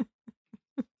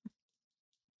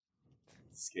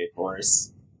 Escape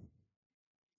horse.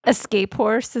 Escape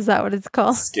horse, is that what it's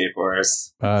called? Escape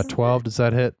horse. 12, does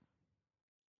that hit?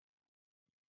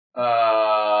 No,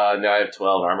 I have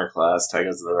 12 armor class.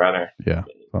 Tycho's the runner. Yeah,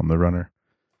 I'm the runner.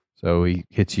 So he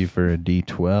hits you for a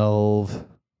D12.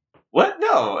 What?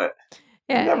 No.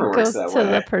 Yeah, never it works goes that to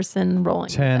way. the person rolling.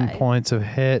 10 the die. points of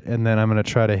hit, and then I'm going to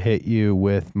try to hit you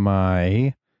with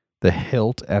the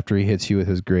hilt after he hits you with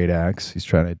his great axe. He's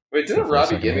trying to... Wait, didn't for a Robbie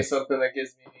second give me hit. something that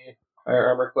gives me higher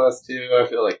armor class too? I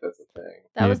feel like that's a thing.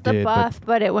 That You was the did, but- buff,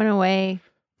 but it went away.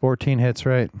 14 hits,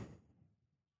 right?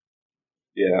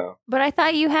 Yeah. But I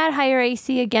thought you had higher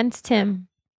AC against him.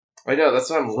 I know, that's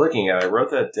what I'm looking at. I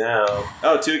wrote that down.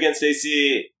 Oh, 2 against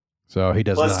AC, So he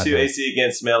does plus not 2 hit. AC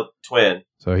against male twin.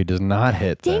 So he does not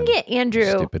hit. Dang then. it, Andrew.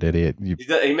 Stupid idiot.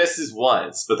 He misses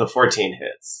once, but the 14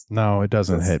 hits. No, it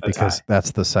doesn't That's hit a because tie.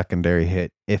 that's the secondary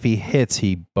hit. If he hits,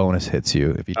 he bonus hits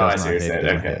you. If he Oh, I does see not what hit, you're he saying.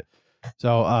 doesn't Okay. hit.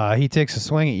 So he takes a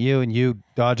swing at you, and you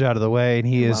dodge out of the way, and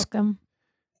he You're is welcome.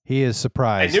 I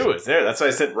surprised. knew it was there. That's why I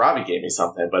said Robbie gave me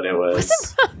something, but it was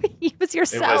It was it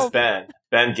yourself. was Ben.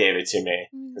 Ben gave it to me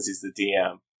because he's the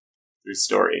DM through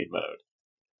story mode.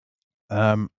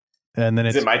 And then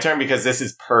Is it's it my turn? Because this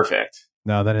is perfect.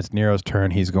 no, then it's Nero's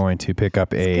turn. He's going to pick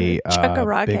up He's gonna chuck a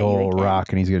rock big at you old again. rock,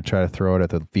 and he's going to try to throw it at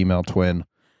the female twin.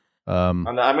 I'm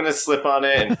going to slip on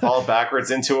it and fall backwards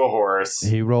into a horse.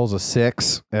 He rolls a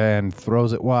 6 and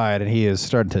throws it wide, and he is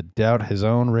starting to doubt his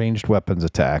own ranged weapons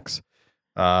attacks.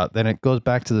 Then it goes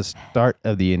back to the start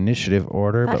of the initiative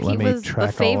order, Thought but let he me was the track all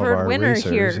of favored our winner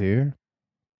racers here.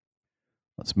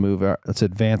 Let's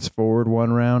advance forward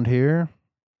one round here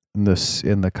in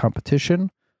the competition.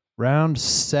 Round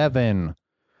 7.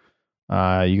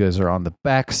 You guys are on the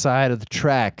back side of the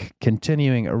track,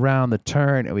 continuing around the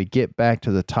turn, and we get back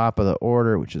to the top of the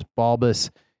order, which is Bulbous.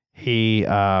 He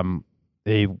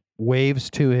waves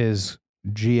to his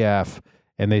GF,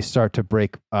 and they start to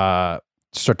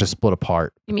split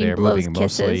apart. You mean They're blows moving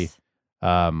mostly. kisses?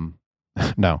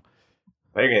 No,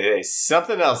 They're going to do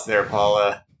something else there,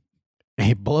 Paula.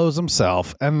 he blows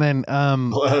himself, and then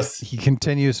Blows. he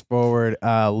continues forward.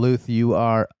 Luth, you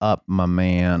are up, my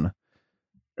man.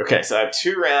 Okay, so I have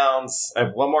 2 rounds. I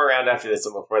have one more round after this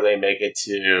one before they make it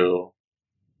to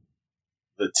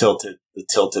the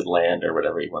tilted land or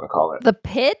whatever you want to call it. The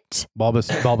pit? Bulbous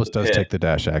does Yeah. take the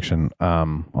dash action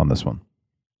on this one.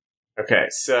 Okay,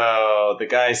 so the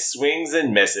guy swings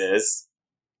and misses,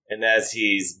 and as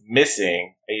he's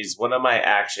missing, I use one of my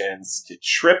actions to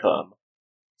trip him.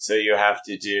 So you have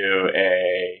to do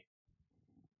a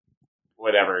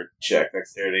whatever check,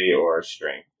 dexterity or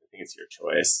strength. I think it's your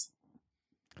choice.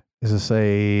 Is this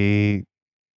a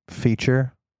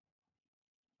feature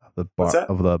of What's that?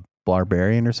 the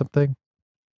barbarian or something?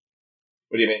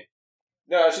 What do you mean?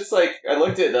 No, it's just like I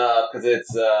looked it up because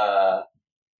it's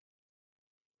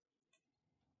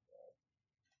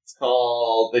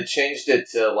called. They changed it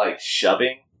to like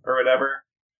shoving or whatever,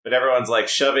 but everyone's like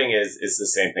shoving is the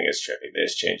same thing as tripping. They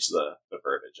just changed the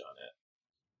verbiage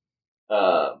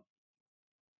on it.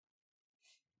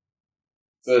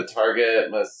 So the target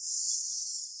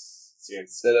must. So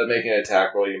instead of making an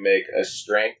attack roll, you make a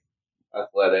strength,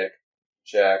 athletic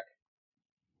check,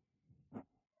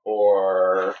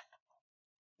 or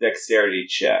dexterity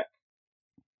check.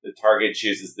 The target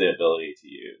chooses the ability to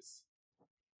use.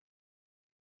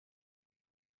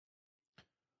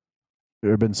 You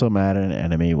ever been so mad at an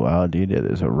enemy? Well, you did.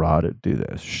 There's a raw to do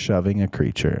this. Shoving a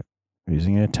creature.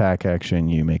 Using an attack action,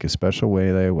 you make a special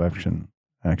waylay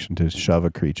action to shove a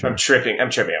creature. I'm tripping.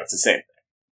 It's the same thing.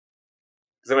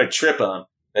 Because I'm going to trip him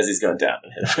as he's going down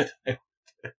and hit him with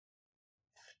it.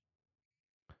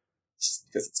 Just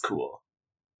because it's cool.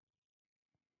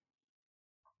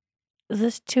 Is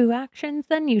this 2 actions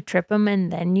then? You trip him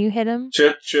and then you hit him?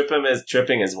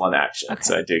 Tripping is one action, Okay.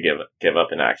 so I do give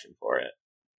up an action for it.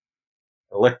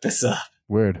 I looked this up.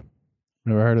 Weird.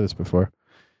 Never heard of this before.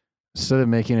 Instead of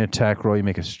making an attack roll, you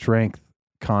make a strength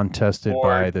contested Or-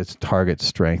 by the target's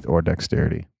strength or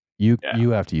dexterity. You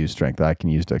have to use strength. I can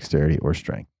use dexterity or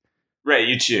strength. Right,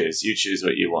 you choose. You choose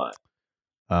what you want.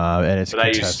 And it's But I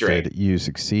use contested. strength. You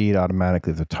succeed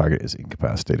automatically if the target is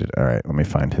incapacitated. All right, let me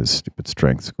find his stupid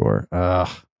strength score.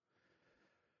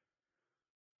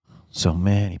 So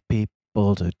many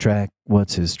people to track.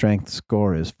 What's his strength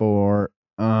score is for?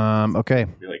 Okay,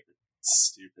 You're like,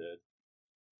 stupid.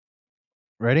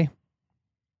 ready?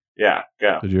 Yeah,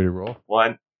 go. Did you already roll?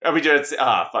 1. Oh, we do it. Fuck.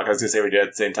 I was going to say we do it at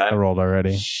the same I time. rolled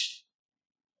already. Shh.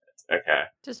 Okay.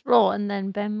 Just roll and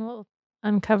then Ben will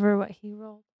uncover what he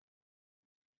rolled.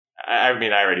 I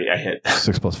mean, I hit.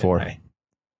 6 plus 4. Okay.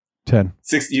 10.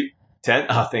 10?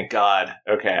 Oh, thank God.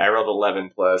 Okay, I rolled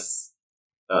 11 plus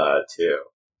 2.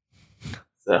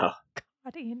 So.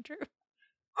 God, Andrew.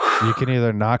 You can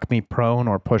either knock me prone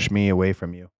or push me away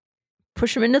from you.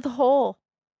 Push him into the hole.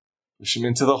 Push him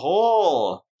into the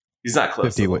hole. He's not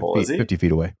close to the hole, is he? 50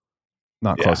 feet away.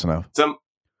 Not close enough. So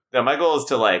my goal is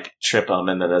to like trip him,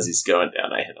 and then as he's going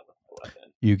down, I hit him with the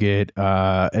weapon. You get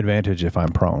advantage if I'm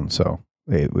prone, so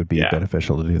it would be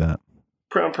beneficial to do that.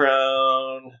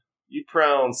 Prone. You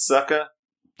prone, sucker.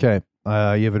 Okay.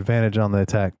 You have advantage on the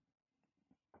attack.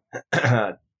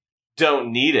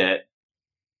 Don't need it.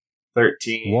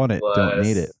 13. Want it, don't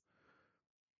need it.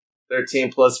 13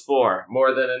 plus 4.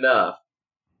 More than enough.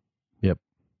 Yep.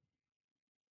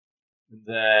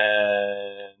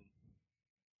 Then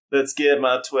let's get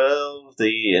my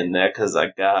 12D in there because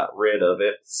I got rid of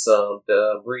it for some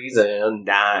dumb reason.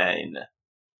 9.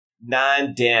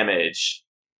 9 damage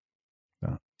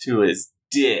to his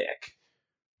dick.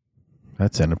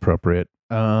 That's inappropriate.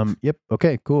 Yep.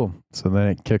 Okay, cool. So then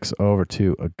it kicks over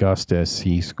to Augustus.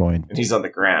 And he's on the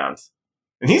ground.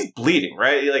 And he's bleeding,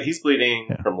 right? Like he's bleeding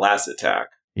from last attack.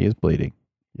 He is bleeding.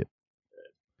 Yep.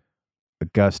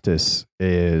 Augustus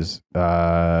is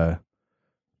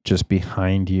just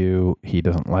behind you. He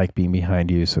doesn't like being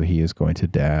behind you, so he is going to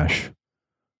dash.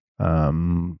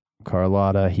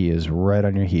 Carlotta, he is right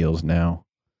on your heels now.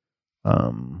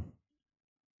 Can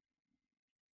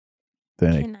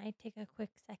I take a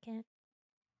quick second?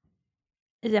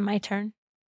 Is it my turn?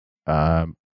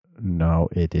 No,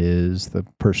 it is the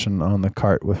person on the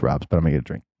cart with Robs, but I'm gonna get a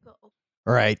drink.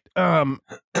 All right.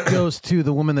 Goes to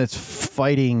the woman that's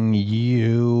fighting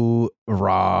you,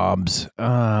 Robs.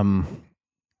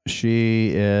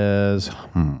 She is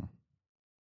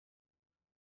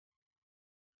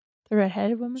the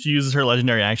redheaded woman. She uses her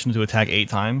legendary action to attack 8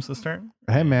 times this turn.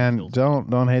 Hey man,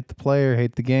 don't hate the player,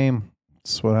 hate the game.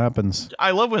 That's what happens.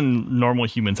 I love when normal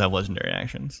humans have legendary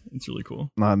actions. It's really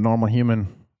cool. Not a normal human.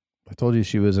 I told you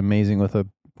she was amazing with a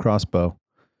crossbow.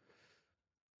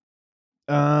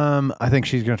 I think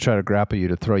she's gonna try to grapple you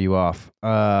to throw you off.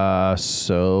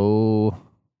 So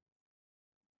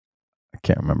I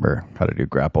can't remember how to do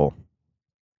grapple.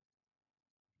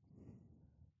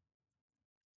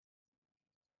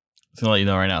 I'm gonna let you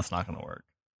know right now it's not gonna work.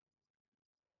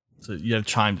 So you have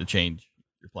time to change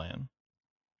your plan.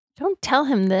 Don't tell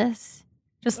him this.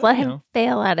 Just let him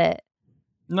fail at it.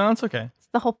 No, it's okay. It's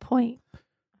the whole point.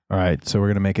 All right, so we're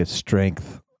gonna make a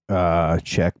strength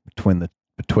check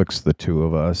betwixt the two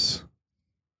of us.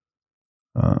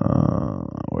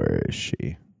 Where is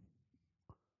she?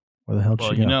 Where the hell did she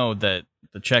go? Well, you know that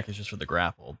the check is just for the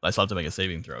grapple. I still have to make a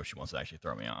saving throw if she wants to actually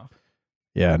throw me off.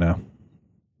 Yeah, I know.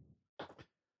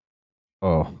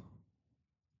 Oh.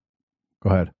 Go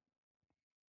ahead.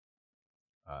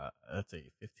 That's a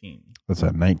 15. That's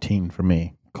a 19 for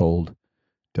me. Cold.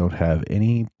 Don't have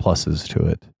any pluses to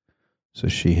it. So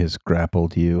she has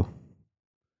grappled you.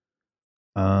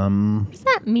 What does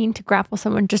that mean to grapple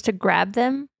someone? Just to grab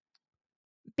them?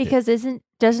 Because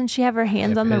doesn't she have her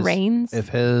hands on the reins?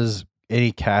 If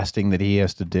any casting that he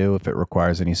has to do, if it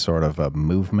requires any sort of a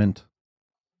movement,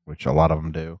 which a lot of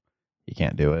them do, he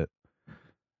can't do it.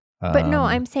 But no,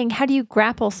 I'm saying, how do you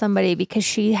grapple somebody? Because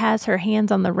she has her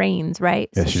hands on the reins, right?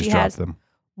 Yeah, she's dropped them.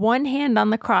 One hand on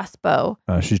the crossbow.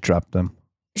 She's dropped them.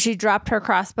 She dropped her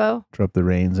crossbow? Dropped the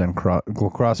reins and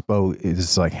crossbow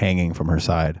is like hanging from her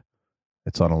side.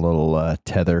 It's on a little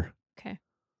tether. Okay.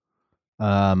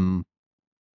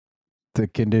 The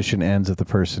condition ends if the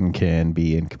person can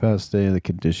be incapacitated. The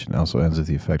condition also ends if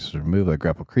the effect is removed by a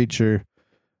grappled creature.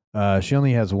 She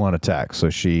only has one attack,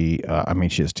 so she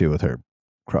has 2 with her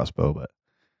crossbow, but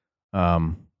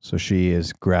so she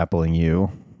is grappling you.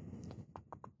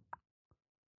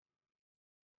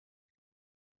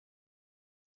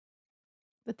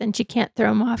 But then she can't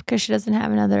throw him off because she doesn't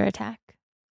have another attack.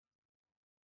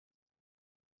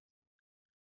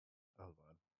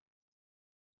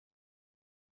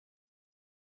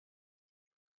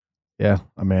 Yeah,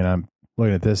 I mean, I'm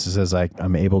looking at this. It says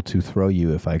I'm able to throw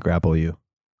you if I grapple you.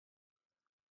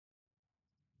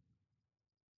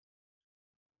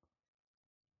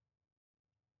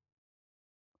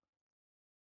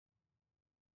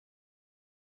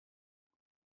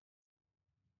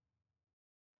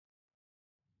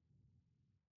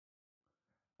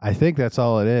 I think that's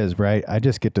all it is, right? I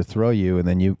just get to throw you, and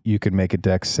then you can make a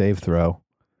dex save throw.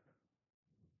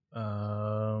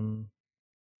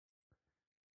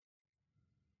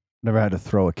 Never had to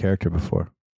throw a character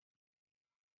before.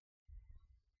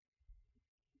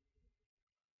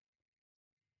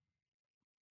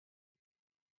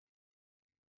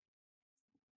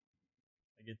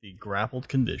 I get the grappled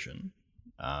condition.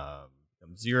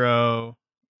 becomes 0.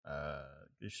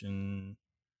 Addition.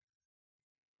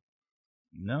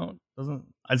 No, it doesn't.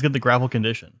 I just get the grapple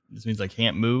condition. This means I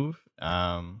can't move.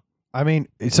 I mean,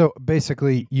 so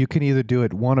basically, you can either do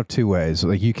it one of two ways.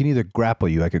 Like, you can either grapple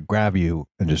you, I could grab you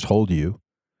and just hold you,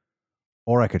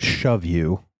 or I could shove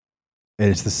you, and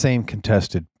it's the same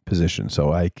contested position.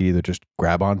 So I could either just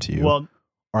grab onto you, or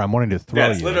I'm wanting to throw you.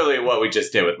 That's literally what we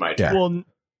just did with my turn. Well,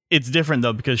 it's different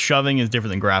though because shoving is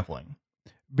different than grappling.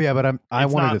 Yeah, but I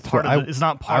wanted to throw. It's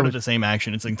not part of the same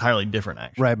action. It's an entirely different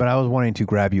action. Right, but I was wanting to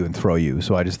grab you and throw you,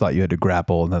 so I just thought you had to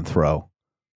grapple and then throw.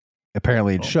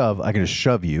 Apparently, in shove, I can just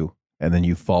shove you, and then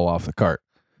you fall off the cart.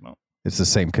 Well, it's the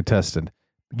same contestant.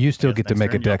 You still get to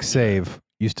make a dex save.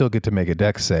 You still get to make a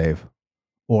dex save,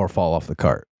 or fall off the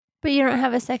cart. But you don't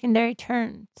have a secondary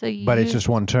turn, so you. But it's just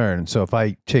one turn. So if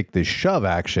I take the shove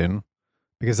action,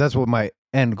 because that's what my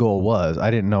end goal was,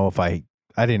 I didn't know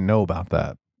about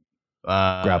that.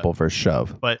 Grapple versus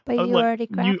shove. But you already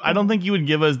grappled. I don't think you would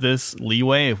give us this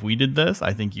leeway if we did this.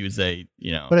 I think you would say,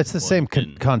 But it's the same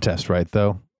contest, right?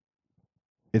 Though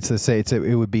it's the same.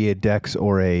 It would be a dex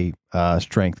or a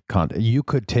strength contest. You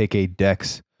could take a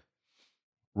dex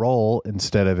roll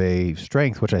instead of a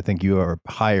strength, which I think you are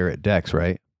higher at dex,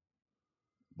 right?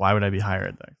 Why would I be higher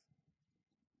at dex?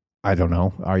 I don't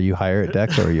know. Are you higher at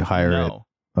dex or are you higher No. at?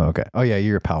 Oh, okay. Oh yeah,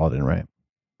 you're a paladin, right?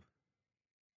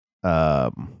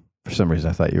 For some reason,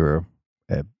 I thought you were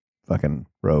a fucking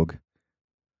rogue.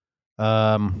 No,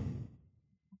 I'm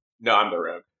the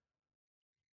rogue.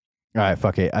 All right,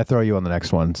 fuck it. I throw you on the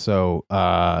next one. So,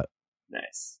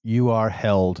 nice. You are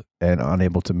held and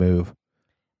unable to move.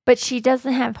 But she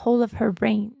doesn't have hold of her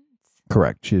reins.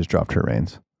 Correct. She has dropped her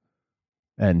reins,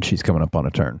 and she's coming up on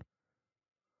a turn.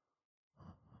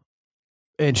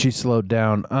 And she slowed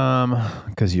down,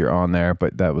 because you're on there,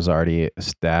 but that was already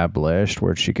established.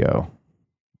 Where'd she go?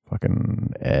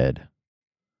 Fucking Ed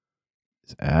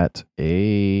is at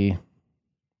a.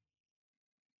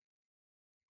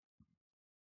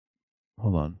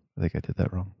 Hold on. I think I did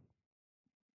that wrong.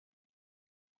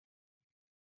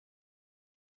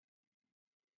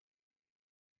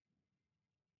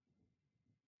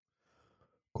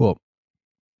 Cool.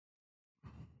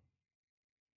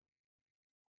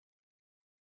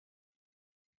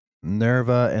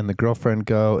 Nerva and the girlfriend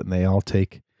go, and they all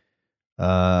take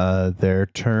their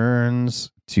turns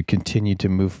to continue to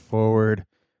move forward.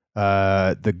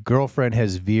 The girlfriend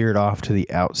has veered off to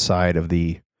the outside of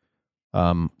the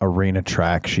arena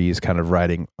track. She's kind of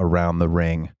riding around the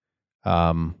ring,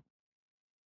 and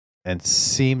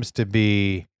seems to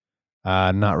be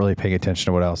not really paying attention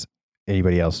to what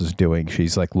anybody else is doing.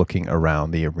 She's like looking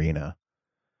around the arena.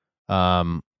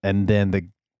 And then the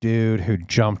dude who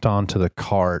jumped onto the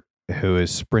cart, who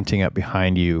is sprinting up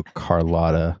behind you,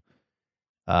 Carlotta.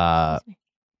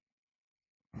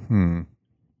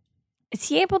 Is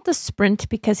he able to sprint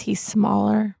because he's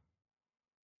smaller?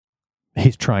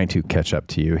 He's trying to catch up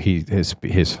to you.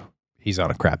 He's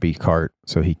on a crappy cart,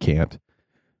 so he can't.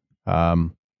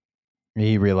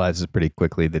 He realizes pretty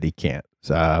quickly that he can't,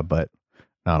 but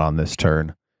not on this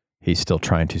turn. He's still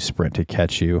trying to sprint to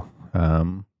catch you.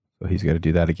 So he's going to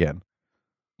do that again.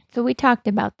 So we talked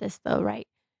about this though, right?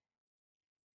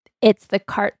 It's the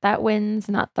cart that wins,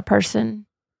 not the person.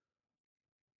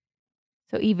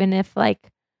 So even if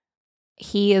like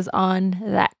he is on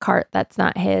that cart that's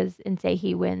not his and say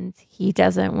he wins, he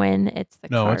doesn't win. It's the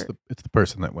cart. No, it's the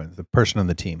person that wins. The person on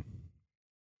the team.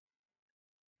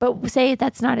 But say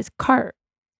that's not his cart.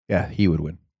 Yeah, he would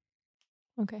win.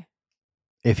 Okay.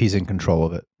 If he's in control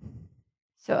of it.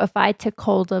 So if I took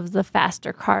hold of the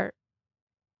faster cart.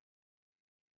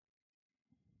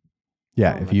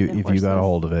 Yeah, if you got a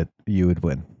hold of it, you would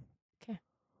win. Okay.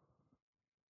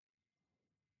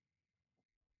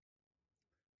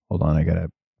 Hold on, I gotta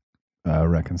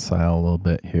reconcile a little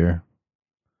bit here.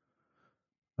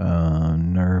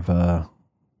 Nerva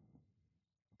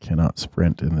cannot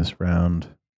sprint in this round.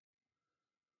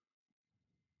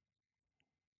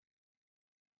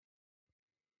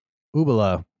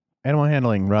 Ubala, animal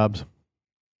handling, Robs.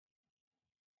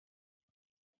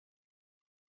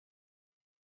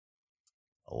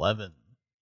 $11.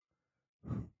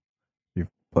 You're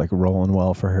like rolling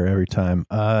well for her every time.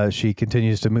 She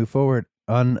continues to move forward,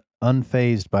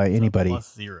 unfazed by anybody.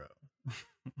 +0.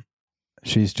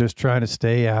 She's just trying to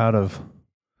stay out of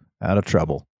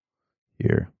trouble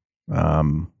here.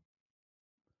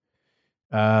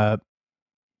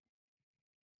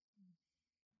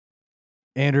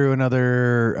 Andrew,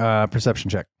 another perception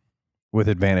check with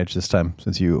advantage this time,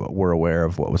 since you were aware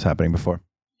of what was happening before.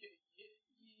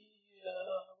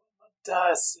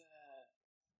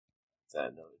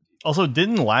 Also,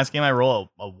 didn't the last game I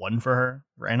roll a 1 for her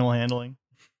for animal handling?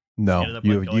 No, ended up,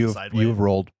 like, going sideways.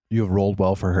 you have rolled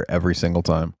well for her every single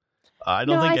time. I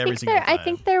don't think every single time. I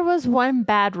think there was one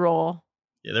bad roll.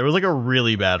 Yeah, there was like a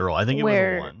really bad roll. I think it was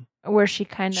a 1. Where she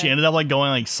kind of... She ended up like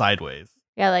going like sideways.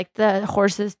 Yeah, like the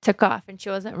horses took off and she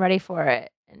wasn't ready for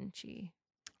it. And she...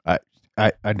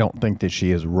 I don't think that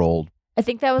she has rolled. I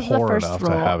think that was the first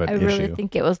roll. I really issue.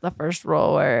 think it was the first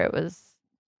roll where it was...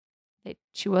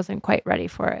 she wasn't quite ready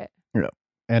for it. Yeah.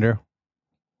 Andrew?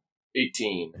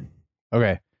 18.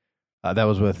 Okay. That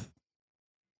was with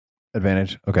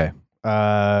advantage. Okay.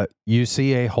 You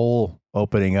see a hole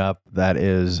opening up that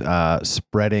is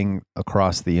spreading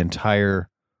across the entire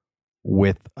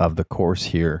width of the course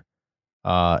here.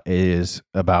 It is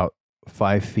about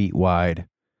 5 feet wide.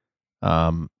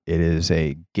 It is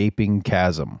a gaping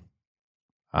chasm.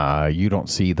 You don't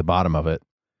see the bottom of it,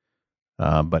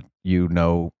 but you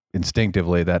know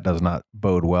instinctively that does not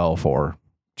bode well for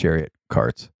chariot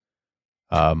carts.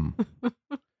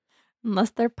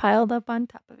 Unless they're piled up on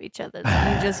top of each other,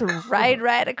 then you just ride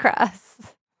right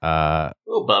across. A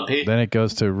little bumpy. Then it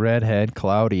goes to Redhead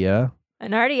Claudia.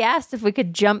 And I already asked if we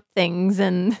could jump things,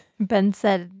 and Ben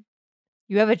said,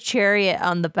 "You have a chariot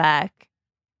on the back."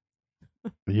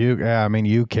 You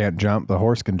can't jump. The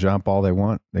horse can jump all they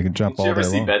want. They can jump all day long.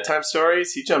 Did you ever see Bedtime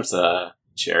Stories? He jumps a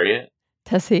chariot.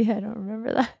 Does he? I don't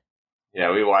remember that.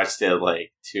 Yeah, we watched it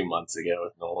like 2 months ago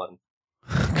with Nolan.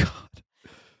 God.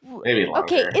 Maybe longer.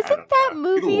 Okay, isn't that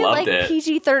movie like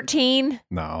PG-13?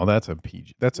 No, that's a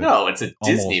PG. It's a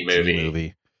Disney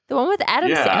movie. The one with Adam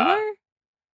Sandler?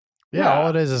 Yeah, all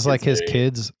it is like his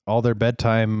kids, all their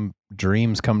bedtime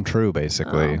dreams come true,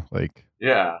 basically.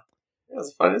 Yeah. It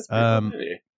was fun. It's a fun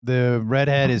movie. The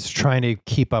redhead is trying to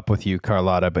keep up with you,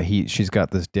 Carlotta, but she's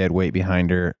got this dead weight behind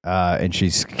her, and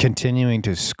she's continuing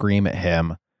to scream at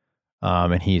him,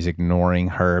 and he's ignoring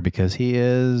her because he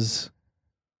is...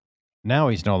 Now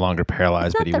he's no longer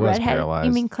paralyzed, but he was redhead. paralyzed.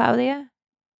 You mean Claudia?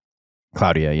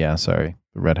 Claudia, yeah, sorry.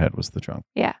 The redhead was the drunk.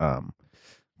 Yeah.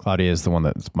 Claudia is the one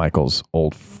that's Michael's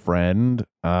old friend.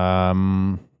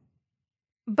 But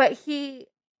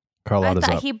Carlotta's I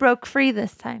thought up. he broke free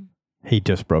this time. He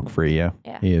just broke free, yeah.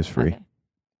 He is free. Okay.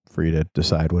 Free to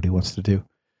decide what he wants to do.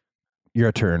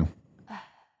 Your turn.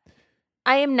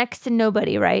 I am next to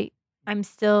nobody, right? I'm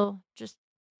still just...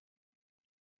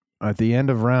 At the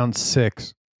end of round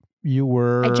 6, you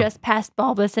were... I just passed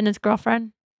Bulbous and his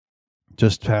girlfriend.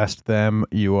 Just past them.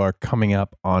 You are coming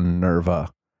up on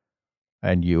Nerva.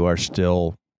 And you are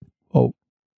still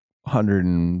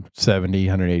 170,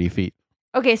 180 feet.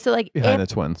 Okay, so like behind the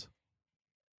twins.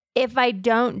 If I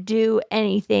don't do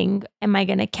anything, am I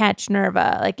going to catch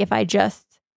Nerva? Like if I just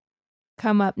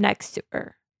come up next to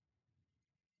her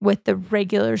with the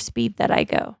regular speed that I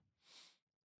go.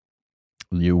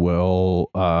 You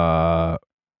will...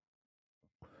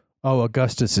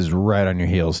 Augustus is right on your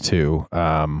heels too.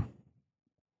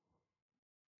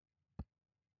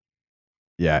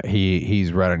 Yeah,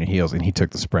 he's right on your heels, and he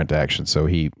took the sprint action, so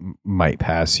he might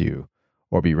pass you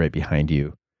or be right behind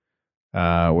you.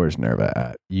 Where's Nerva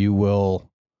at? You will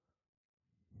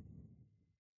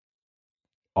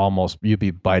you'd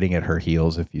be biting at her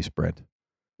heels if you sprint.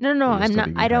 No, I'm not.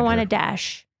 I don't want to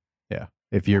dash. Yeah,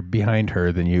 if you're behind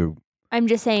her, then I'm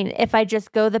just saying, if I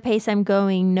just go the pace I'm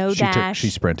going, dash. She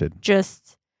sprinted.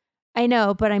 I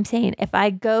know, but I'm saying if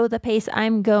I go the pace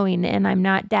I'm going and I'm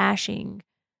not dashing,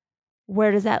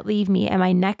 where does that leave me? Am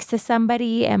I next to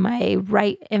somebody? Am I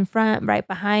right in front, right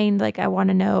behind? Like, I want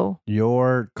to know.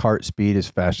 Your cart speed is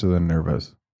faster than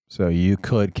Nerva's. So you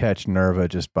could catch Nerva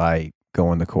just by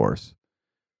going the course.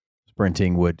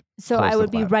 Sprinting would... So I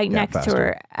would be right next to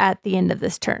her at the end of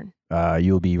this turn.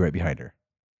 You'll be right behind her.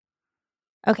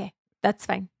 Okay, that's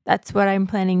fine. That's what I'm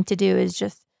planning to do, is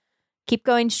just keep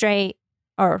going straight.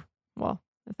 Or, well,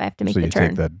 if I have to make the turn. So you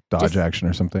take the dodge action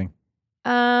or something?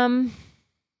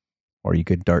 Or you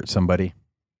could dart somebody.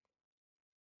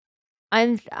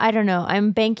 I don't know.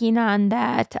 I'm banking on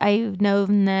that. I've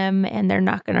known them and they're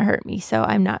not going to hurt me, so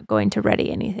I'm not going to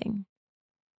ready anything.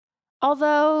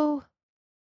 Although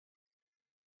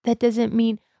that doesn't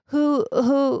mean who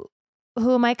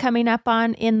am I coming up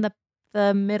on in the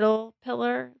middle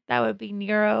pillar? That would be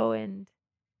Nero and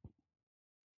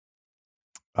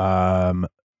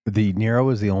the Nero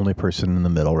is the only person in the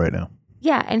middle right now.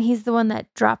 Yeah, and he's the one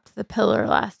that dropped the pillar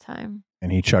last time.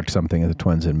 And he chucked something at the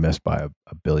twins and missed by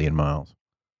a billion miles.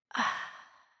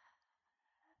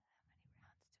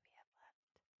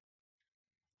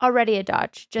 Already a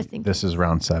dodge, just in case. This is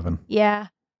round 7. Yeah,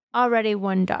 already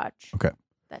one dodge. Okay.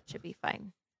 That should be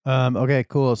fine. Okay,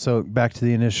 cool. So back to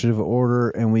the initiative order,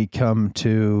 and we come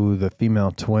to the female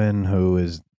twin who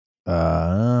is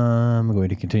I'm going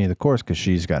to continue the course because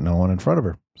she's got no one in front of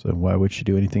her. So why would she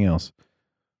do anything else?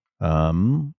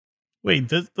 Wait,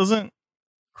 doesn't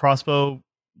crossbow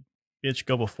bitch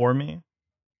go before me?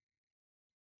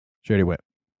 She already went.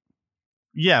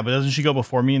 Yeah, but doesn't she go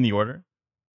before me in the order?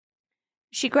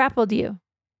 She grappled you,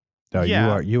 No,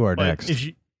 Yeah, you are But next. if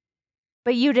she,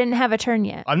 but you didn't have a turn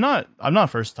yet. I'm not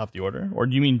first top the order, or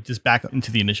do you mean just back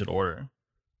into the initial order?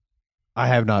 I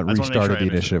have not I just wanna make sure restarted I the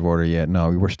understood. initiative order yet. No,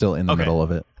 we're still in the Okay. middle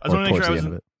of it. I just Or wanna make towards sure the I end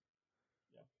was- of it.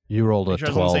 You rolled a Make sure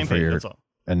I was on the 12 same for page, your that's all.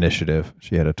 initiative.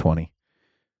 She had a 20.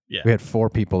 Yeah. We had 4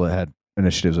 people that had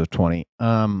initiatives of 20.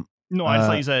 No, I just Uh,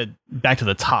 thought you said back to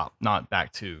the top, not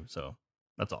back to. So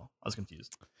that's all. I was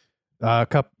confused.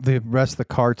 The rest of the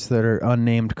carts that are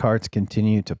unnamed carts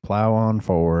continue to plow on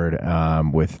forward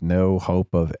with no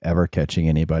hope of ever catching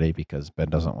anybody because Ben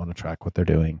doesn't want to track what they're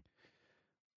doing.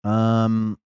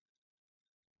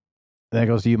 That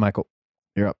goes to you, Michael.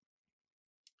 You're up.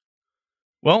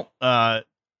 Well,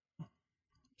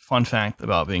 fun fact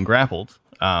about being grappled: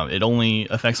 it only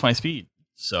affects my speed.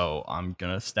 So I'm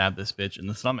gonna stab this bitch in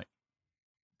the stomach.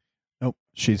 Nope.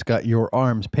 She's got your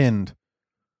arms pinned.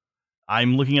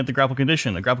 I'm looking at the grapple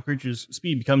condition. A grapple creature's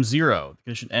speed becomes 0. The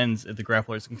condition ends if the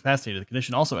grappler is incapacitated. The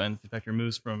condition also ends if the effector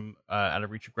moves from out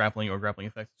of reach of grappling or grappling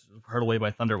effects hurled away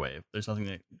by Thunderwave. There's nothing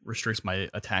that restricts my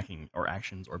attacking or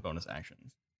actions or bonus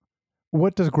actions.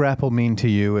 What does grapple mean to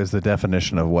you as the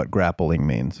definition of what grappling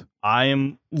means? I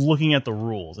am looking at the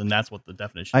rules, and that's what the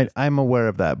definition is. I'm aware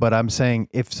of that, but I'm saying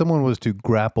if someone was to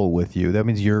grapple with you, that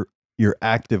means you're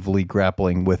actively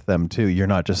grappling with them too. You're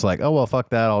not just like, oh well, fuck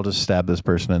that, I'll just stab this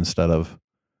person instead of.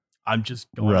 I'm just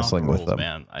going wrestling off the with rules, them.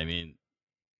 man. I mean,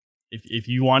 if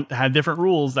you want to have different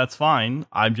rules, that's fine.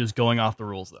 I'm just going off the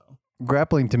rules, though.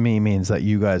 Grappling to me means that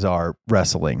you guys are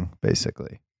wrestling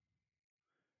basically,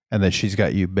 and that she's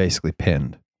got you basically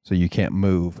pinned, so you can't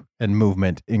move, and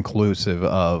movement inclusive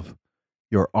of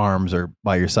your arms are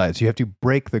by your side. So you have to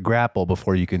break the grapple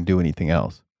before you can do anything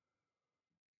else.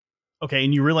 Okay,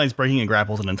 and you realize breaking a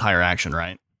grapple is an entire action,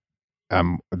 right?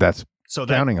 That's So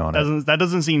that counting on it. that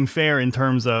doesn't seem fair in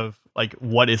terms of like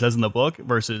what it says in the book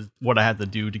versus what I have to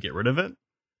do to get rid of it.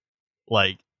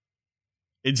 Like,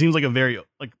 it seems like a very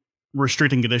like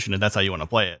restricting condition if that's how you want to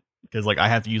play it, because like I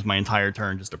have to use my entire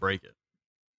turn just to break it.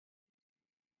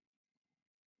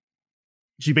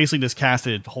 She basically just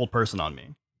casted hold person on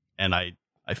me, and I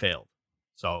failed.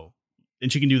 So,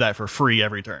 and she can do that for free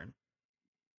every turn.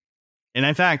 And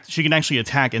in fact, she can actually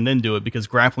attack and then do it because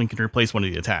grappling can replace one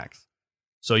of the attacks.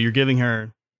 So you're giving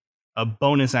her a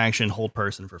bonus action hold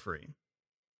person for free.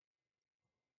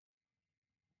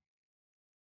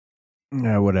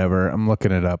 Yeah, whatever. I'm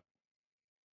looking it up.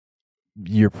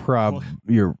 Your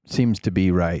seems to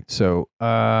be right. So,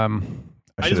 I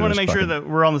just want to make sure that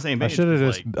we're on the same I page. should have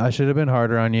 'cause, just I should have been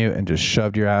harder on you and just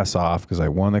shoved your ass off because I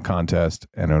won the contest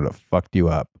and it would have fucked you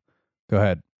up. Go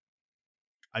ahead.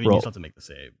 I mean, roll. you still have to make the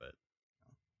save, but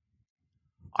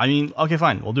I mean, okay,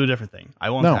 fine. We'll do a different thing. I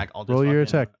won't No, attack. I'll just roll your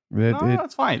fucking- attack. No,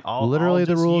 that's fine. Literally, I'll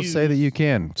the just rules say that use- you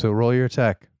can. So roll your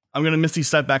attack. I'm gonna Misty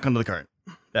step back onto the cart,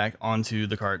 back onto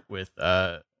the cart with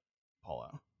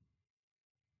Paula.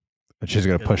 And she's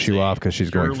going to Because push it's you a off because she's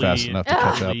going fast purely- enough to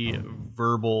catch up. purely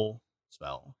verbal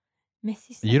spell.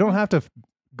 Missy You don't have to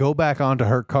go back onto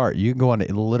her cart. You can go on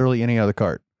to literally any other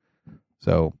cart.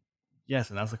 So Yes,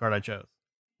 and that's the card I chose.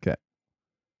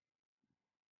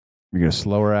 you're going to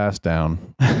slow her ass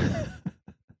down.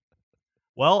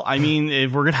 Well, I mean,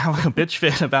 if we're gonna have like a bitch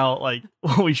fit about like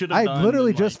what we should have I done,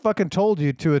 literally then, just like, fucking told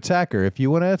you to attack her. If you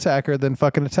want to attack her, then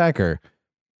fucking attack her.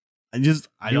 I You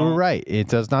don't. were right. It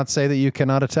does not say that you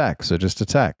cannot attack, so just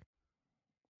attack.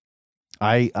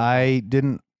 I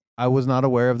was not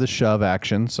aware of the shove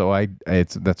action, so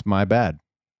that's my bad.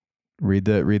 Read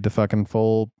the fucking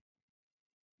full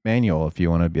manual if you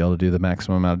want to be able to do the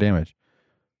maximum amount of damage.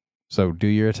 So do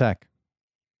your attack.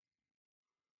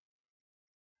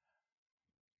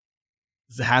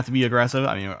 Does it have to be aggressive?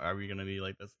 I mean, are we gonna be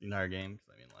like this the entire game?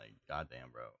 'Cause I mean, like, goddamn,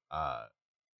 bro.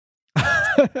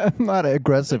 I'm not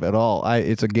aggressive at all.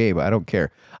 It's a game. I don't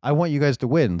care. I want you guys to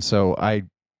win. So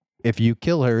if you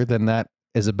kill her, then that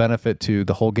is a benefit to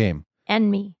the whole game. and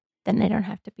me. Then I don't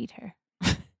have to beat her.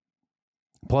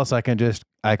 Plus, I can just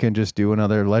do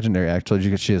another legendary.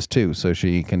 Actually, she has 2, so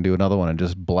she can do another one and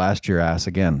just blast your ass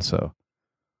again. So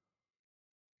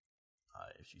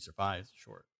If she survives,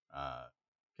 sure.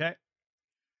 Okay.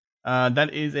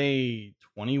 That is a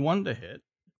 21 to hit,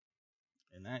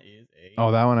 and that is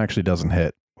a. that one actually doesn't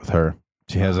hit with her.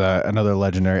 She has another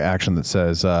legendary action that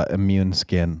says immune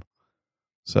skin.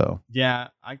 So Yeah,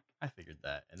 I figured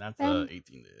that, and that's a Ben.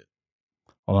 18 to hit.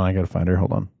 hold on, I gotta find her.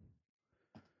 Hold on.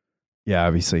 Yeah,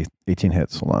 obviously 18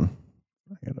 hits. Hold on.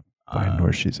 I gotta find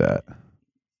where she's at.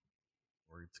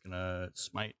 Or it's gonna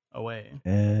smite away.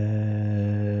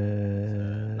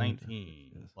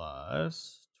 19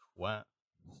 plus 12,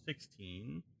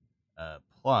 16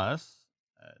 plus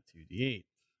 2d8.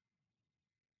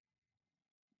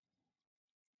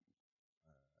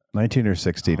 19 or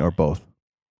 16 or both.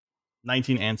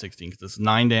 19 and 16 because it's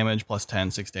 9 damage plus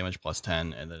 10, 6 damage plus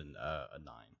 10, and then a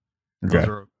 9. Okay.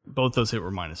 Both those hit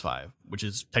were -5, which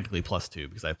is technically +2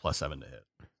 because I have +7 to hit.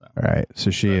 So. All right.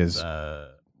 So she is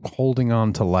holding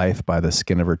on to life by the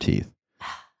skin of her teeth. I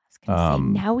was gonna say,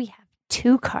 now we have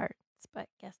 2 cards, but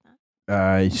guess not.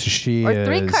 She or is,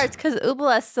 3 cards because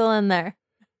Ubala's still in there.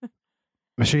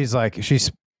 She's like,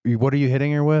 what are you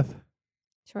hitting her with?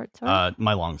 Short sword?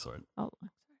 My longsword. Oh.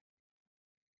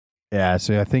 Yeah,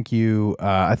 so I think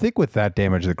I think with that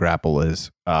damage, the grapple is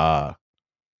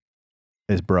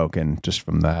broken just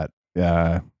from that.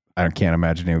 I can't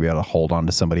imagine you'll be able to hold on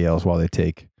to somebody else while they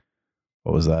take,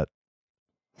 what was that,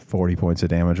 40 points of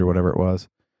damage or whatever it was.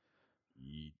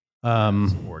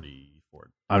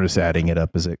 44. I'm just adding it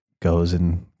up as it goes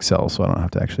in Excel, so I don't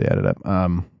have to actually add it up.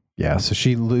 Yeah, so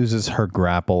she loses her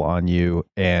grapple on you,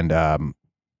 and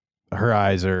her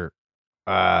eyes are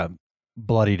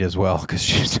bloodied as well because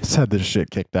she just had this shit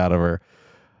kicked out of her.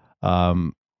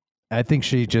 I think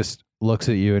she just looks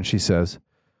at you and she says,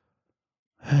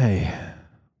 "Hey,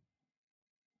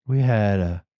 we had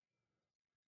a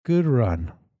good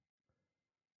run.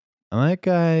 And that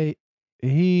guy,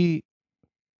 he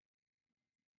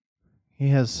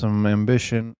has some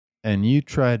ambition, and you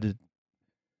tried to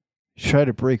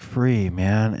break free,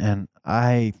 man. And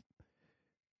there's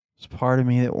part of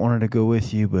me that wanted to go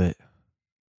with you, but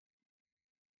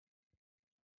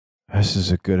this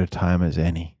is as good a time as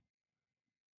any."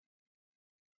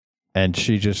 And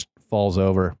she just falls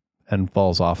over and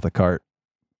falls off the cart.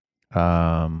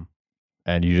 And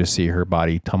you just see her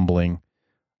body tumbling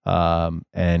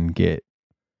and get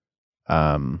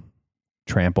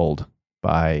trampled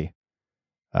by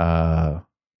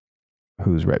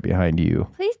who's right behind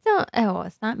you. Please don't. Oh,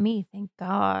 it's not me. Thank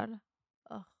God.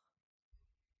 Ugh.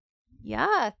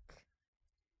 Yuck.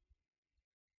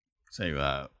 Say,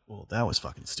 well, that was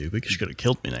fucking stupid because she could have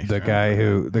killed me next The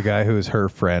round. guy who is her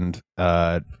friend,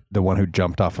 the one who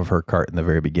jumped off of her cart in the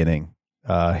very beginning,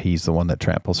 he's the one that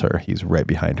tramples her. He's right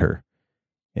behind her,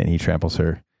 and he tramples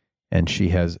her, and she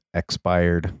has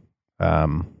expired.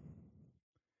 Now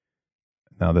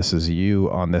this is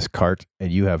you on this cart, and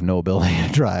you have no ability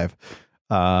to drive,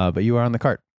 but you are on the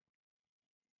cart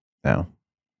now.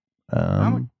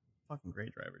 I'm a fucking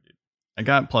great driver, dude. I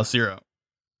got +0.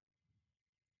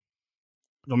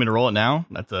 You want me to roll it now?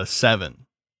 That's a 7.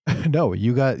 No,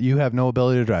 you have no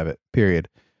ability to drive it. Period.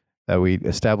 We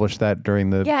established that during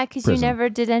the because you never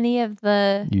did any of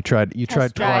the. You tried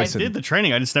drive. twice. I did the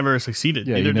training. I just never succeeded.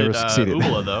 Yeah, Neither you never did succeeded.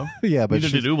 Ubala, though. Yeah, but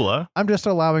Neither did Ubala. I'm just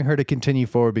allowing her to continue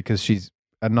forward because she's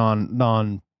a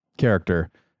non character.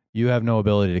 You have no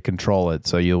ability to control it,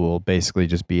 so you will basically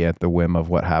just be at the whim of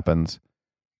what happens.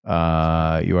 You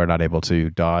are not able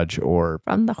to dodge or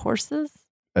From the horses?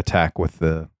 attack with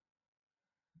the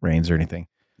reins or anything.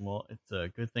 Well, it's a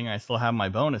good thing I still have my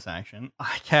bonus action.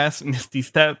 I cast Misty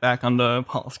Step back on the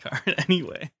pulse card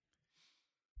anyway.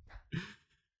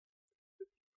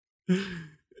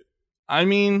 I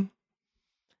mean,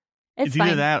 it's fine.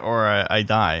 either that or I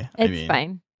die. It's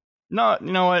fine. No,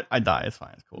 you know what? I die. It's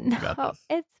fine. It's cool. No, You got this.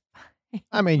 it's fine.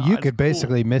 I mean, Oh, you it's could cool.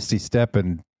 basically Misty Step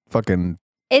and fucking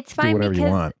It's fine whatever you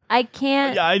because want. I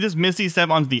can't. Yeah, I just Misty Step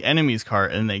onto the enemy's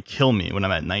cart and they kill me when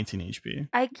I'm at 19 HP.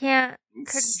 I can't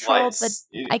control Slice.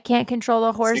 I can't control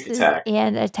the horses attack.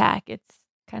 and attack. It's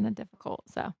kind of difficult.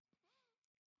 So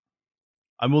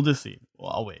I will just see. Well,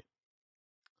 I'll wait.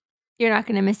 you're not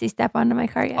going to Misty Step onto my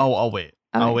car yet. Oh, I'll wait.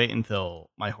 Okay. I'll wait until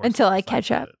my horse Until I decides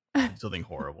catch up. to do something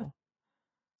horrible.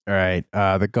 All right.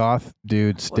 The goth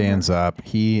dude stands up.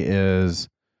 He is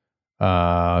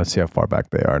let's see how far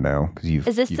back they are now.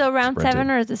 Is this still round 7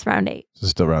 or is this round 8? This is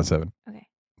still round 7. Okay.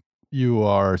 You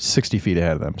are 60 feet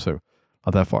ahead of them, so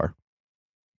not that far.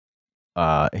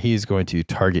 He's going to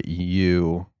target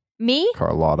you, Me?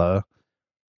 Carlotta.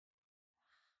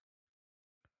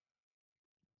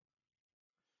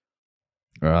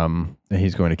 And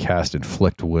he's going to cast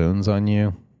Inflict Wounds on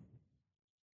you.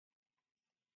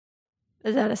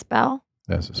 Is that a spell?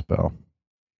 That's a spell.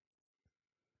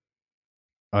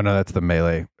 Oh no, that's the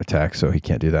melee attack, so he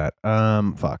can't do that.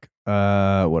 Fuck.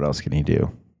 What else can he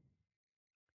do?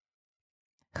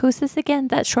 Who's this again?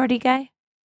 That shorty guy?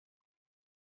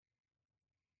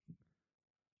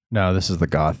 No, this is the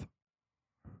goth.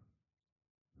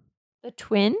 The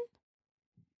twin?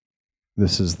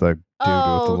 This is the dude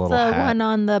with the little hat one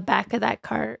on the back of that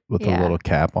cart. with the little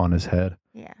cap on his head.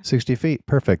 Yeah. 60 feet.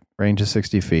 Perfect. Range is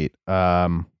 60 feet.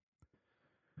 Up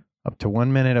to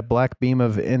 1 minute, a black beam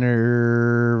of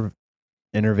innervating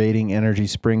energy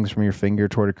springs from your finger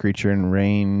toward a creature in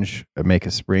range. Make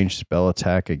a ranged spell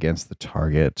attack against the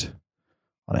target.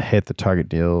 On a hit, the target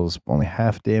deals only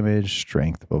half damage,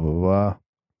 strength, blah, blah, blah.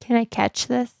 Can I catch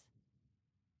this?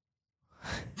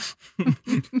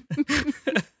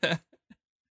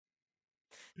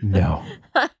 No.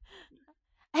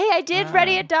 Hey, I did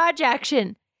ready a dodge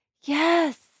action.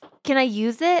 Yes. Can I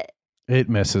use it? It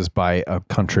misses by a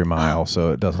country mile,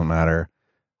 so it doesn't matter.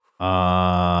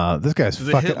 This guy's Does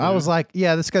it fucking. hit I was Luth? like,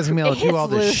 yeah, this guy's gonna be able to It do all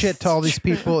hits this Luth. shit to all these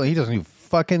people, and he doesn't do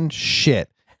fucking shit.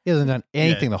 He hasn't done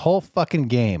anything the whole fucking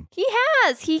game. He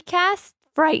has. He cast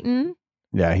Frighten.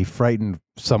 Yeah, he frightened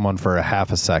someone for a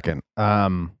half a second.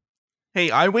 Hey,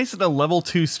 I wasted a level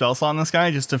 2 spell slot on this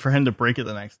guy just for him to break it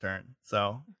the next turn.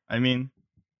 So, I mean,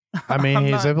 I'm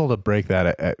he's not- able to break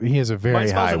that. He has a my very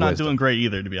spells high are not wisdom. doing great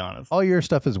either, to be honest. All your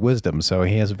stuff is wisdom, so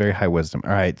he has a very high wisdom.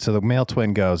 All right, so the male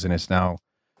twin goes, and it's now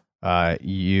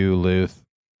you, Luth.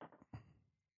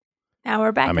 Now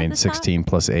we're back. I mean, at the top. 16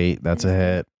 plus 8. That's a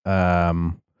hit.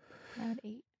 Now at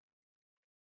 8.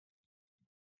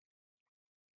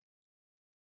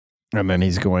 And then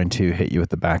he's going to hit you with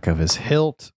the back of his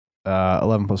hilt.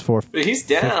 11 plus 4. But he's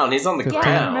down. He's on the 15. Yeah,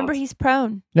 ground. remember he's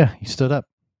prone. Yeah, he stood up.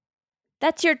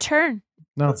 That's your turn.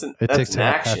 No, That's it that's takes an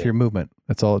half action. your movement.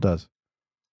 That's all it does.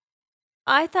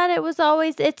 I thought it was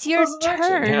always it's your That's an action,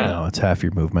 turn. yeah. No, it's half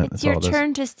your movement. It's That's your all it does.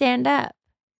 turn to stand up.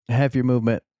 Half your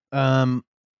movement.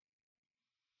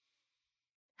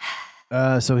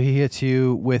 So he hits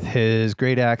you with his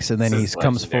great axe, and then he This is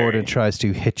comes forward legendary. and tries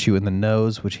to hit you in the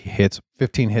nose, which he hits.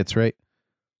 15 hits, right?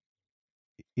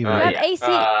 Even You though- have AC.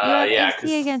 You have AC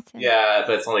 'cause- against him. Yeah,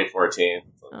 but it's only 14.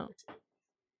 It's only Oh. 14.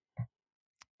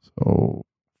 So,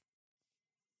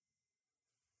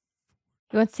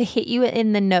 He wants to hit you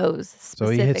in the nose. so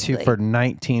he hits you for specifically.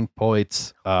 19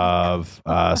 points of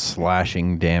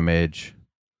slashing damage.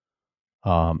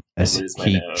 As lose my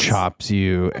he nose. chops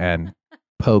you and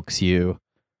pokes you You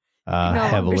no longer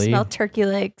heavily. smell turkey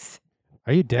legs.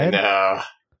 Are you dead? No.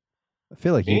 I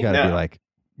feel like you got to be No. like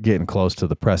getting close to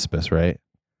the precipice, right?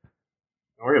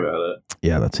 Don't worry about it.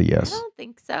 Yeah, that's a I yes. don't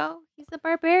think so. He's a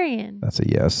barbarian. That's a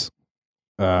yes.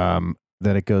 Then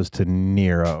it goes to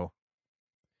Nero.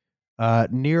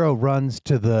 Nero runs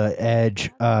to the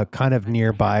edge, kind of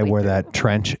nearby where that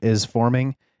trench is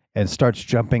forming, and starts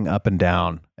jumping up and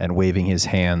down and waving his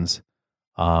hands,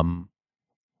 and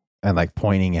like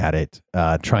pointing at it,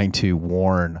 trying to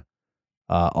warn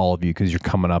all of you because you're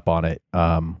coming up on it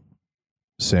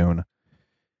soon.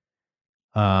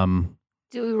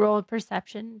 Do we roll a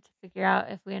perception to figure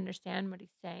out if we understand what he's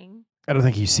saying? I don't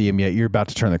think you see him yet. You're about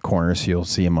to turn the corner, so you'll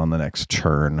see him on the next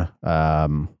turn.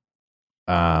 Oh,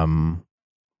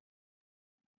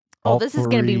 all this is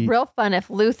going to be three- real fun if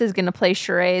Luth is going to play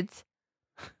charades.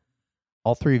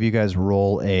 All three of you guys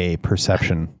roll a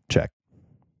perception check.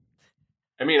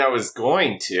 I mean, I was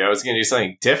going to do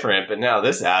something different, but now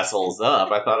this asshole's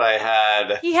up. I thought I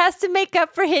had. He has to make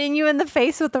up for hitting you in the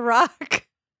face with a rock.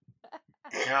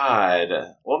 God.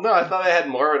 Well, no, I thought I had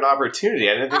more of an opportunity.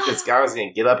 I didn't think this guy was going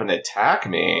to get up and attack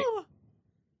me.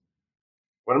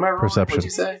 What am I rolling? Perception. What'd you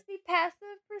say? Passive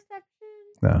perception.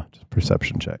 No, just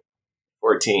perception check.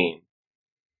 14.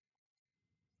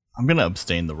 I'm going to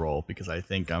abstain the roll because I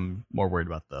think I'm more worried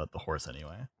about the horse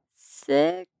anyway.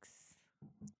 6.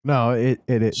 No, it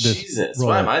this Jesus. roll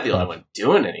Why at am I the only five. one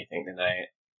doing anything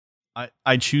tonight?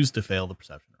 I choose to fail the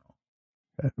perception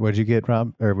roll. What'd you get,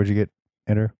 Rob? Or what'd you get,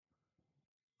 Andrew?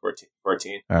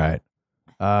 14. All right.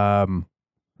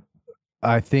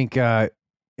 I think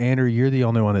Andrew, you're the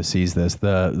only one that sees this.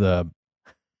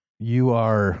 You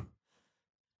are.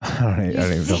 I don't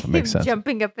even know if it makes sense.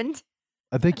 Jumping up and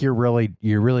I think you're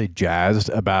really jazzed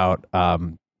about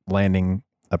landing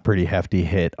a pretty hefty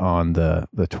hit on the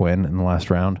twin in the last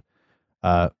round.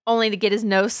 only to get his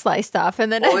nose sliced off,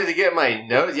 and then Only to get my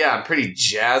nose. Yeah, I'm pretty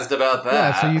jazzed about that.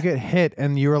 Yeah, so you get hit,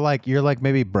 and you're like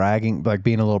maybe bragging, like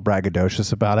being a little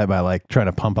braggadocious about it by like trying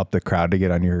to pump up the crowd to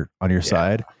get on your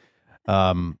side.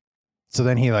 So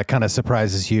then he like kind of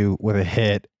surprises you with a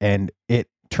hit, and it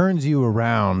turns you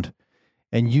around,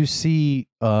 and you see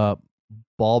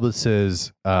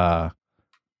Bulbus's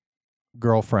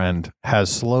girlfriend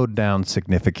has slowed down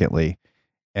significantly,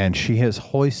 and she has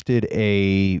hoisted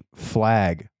a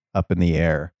flag up in the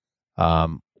air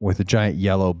with a giant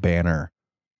yellow banner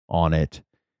on it,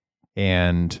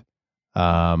 and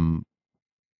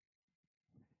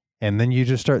then you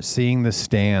just start seeing the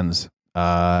stands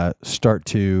start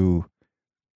to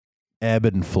ebb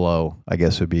and flow, I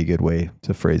guess would be a good way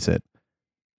to phrase it.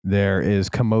 There is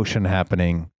commotion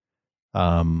happening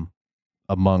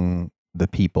among the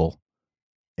people,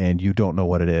 and you don't know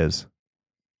what it is.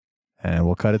 And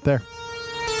we'll cut it there.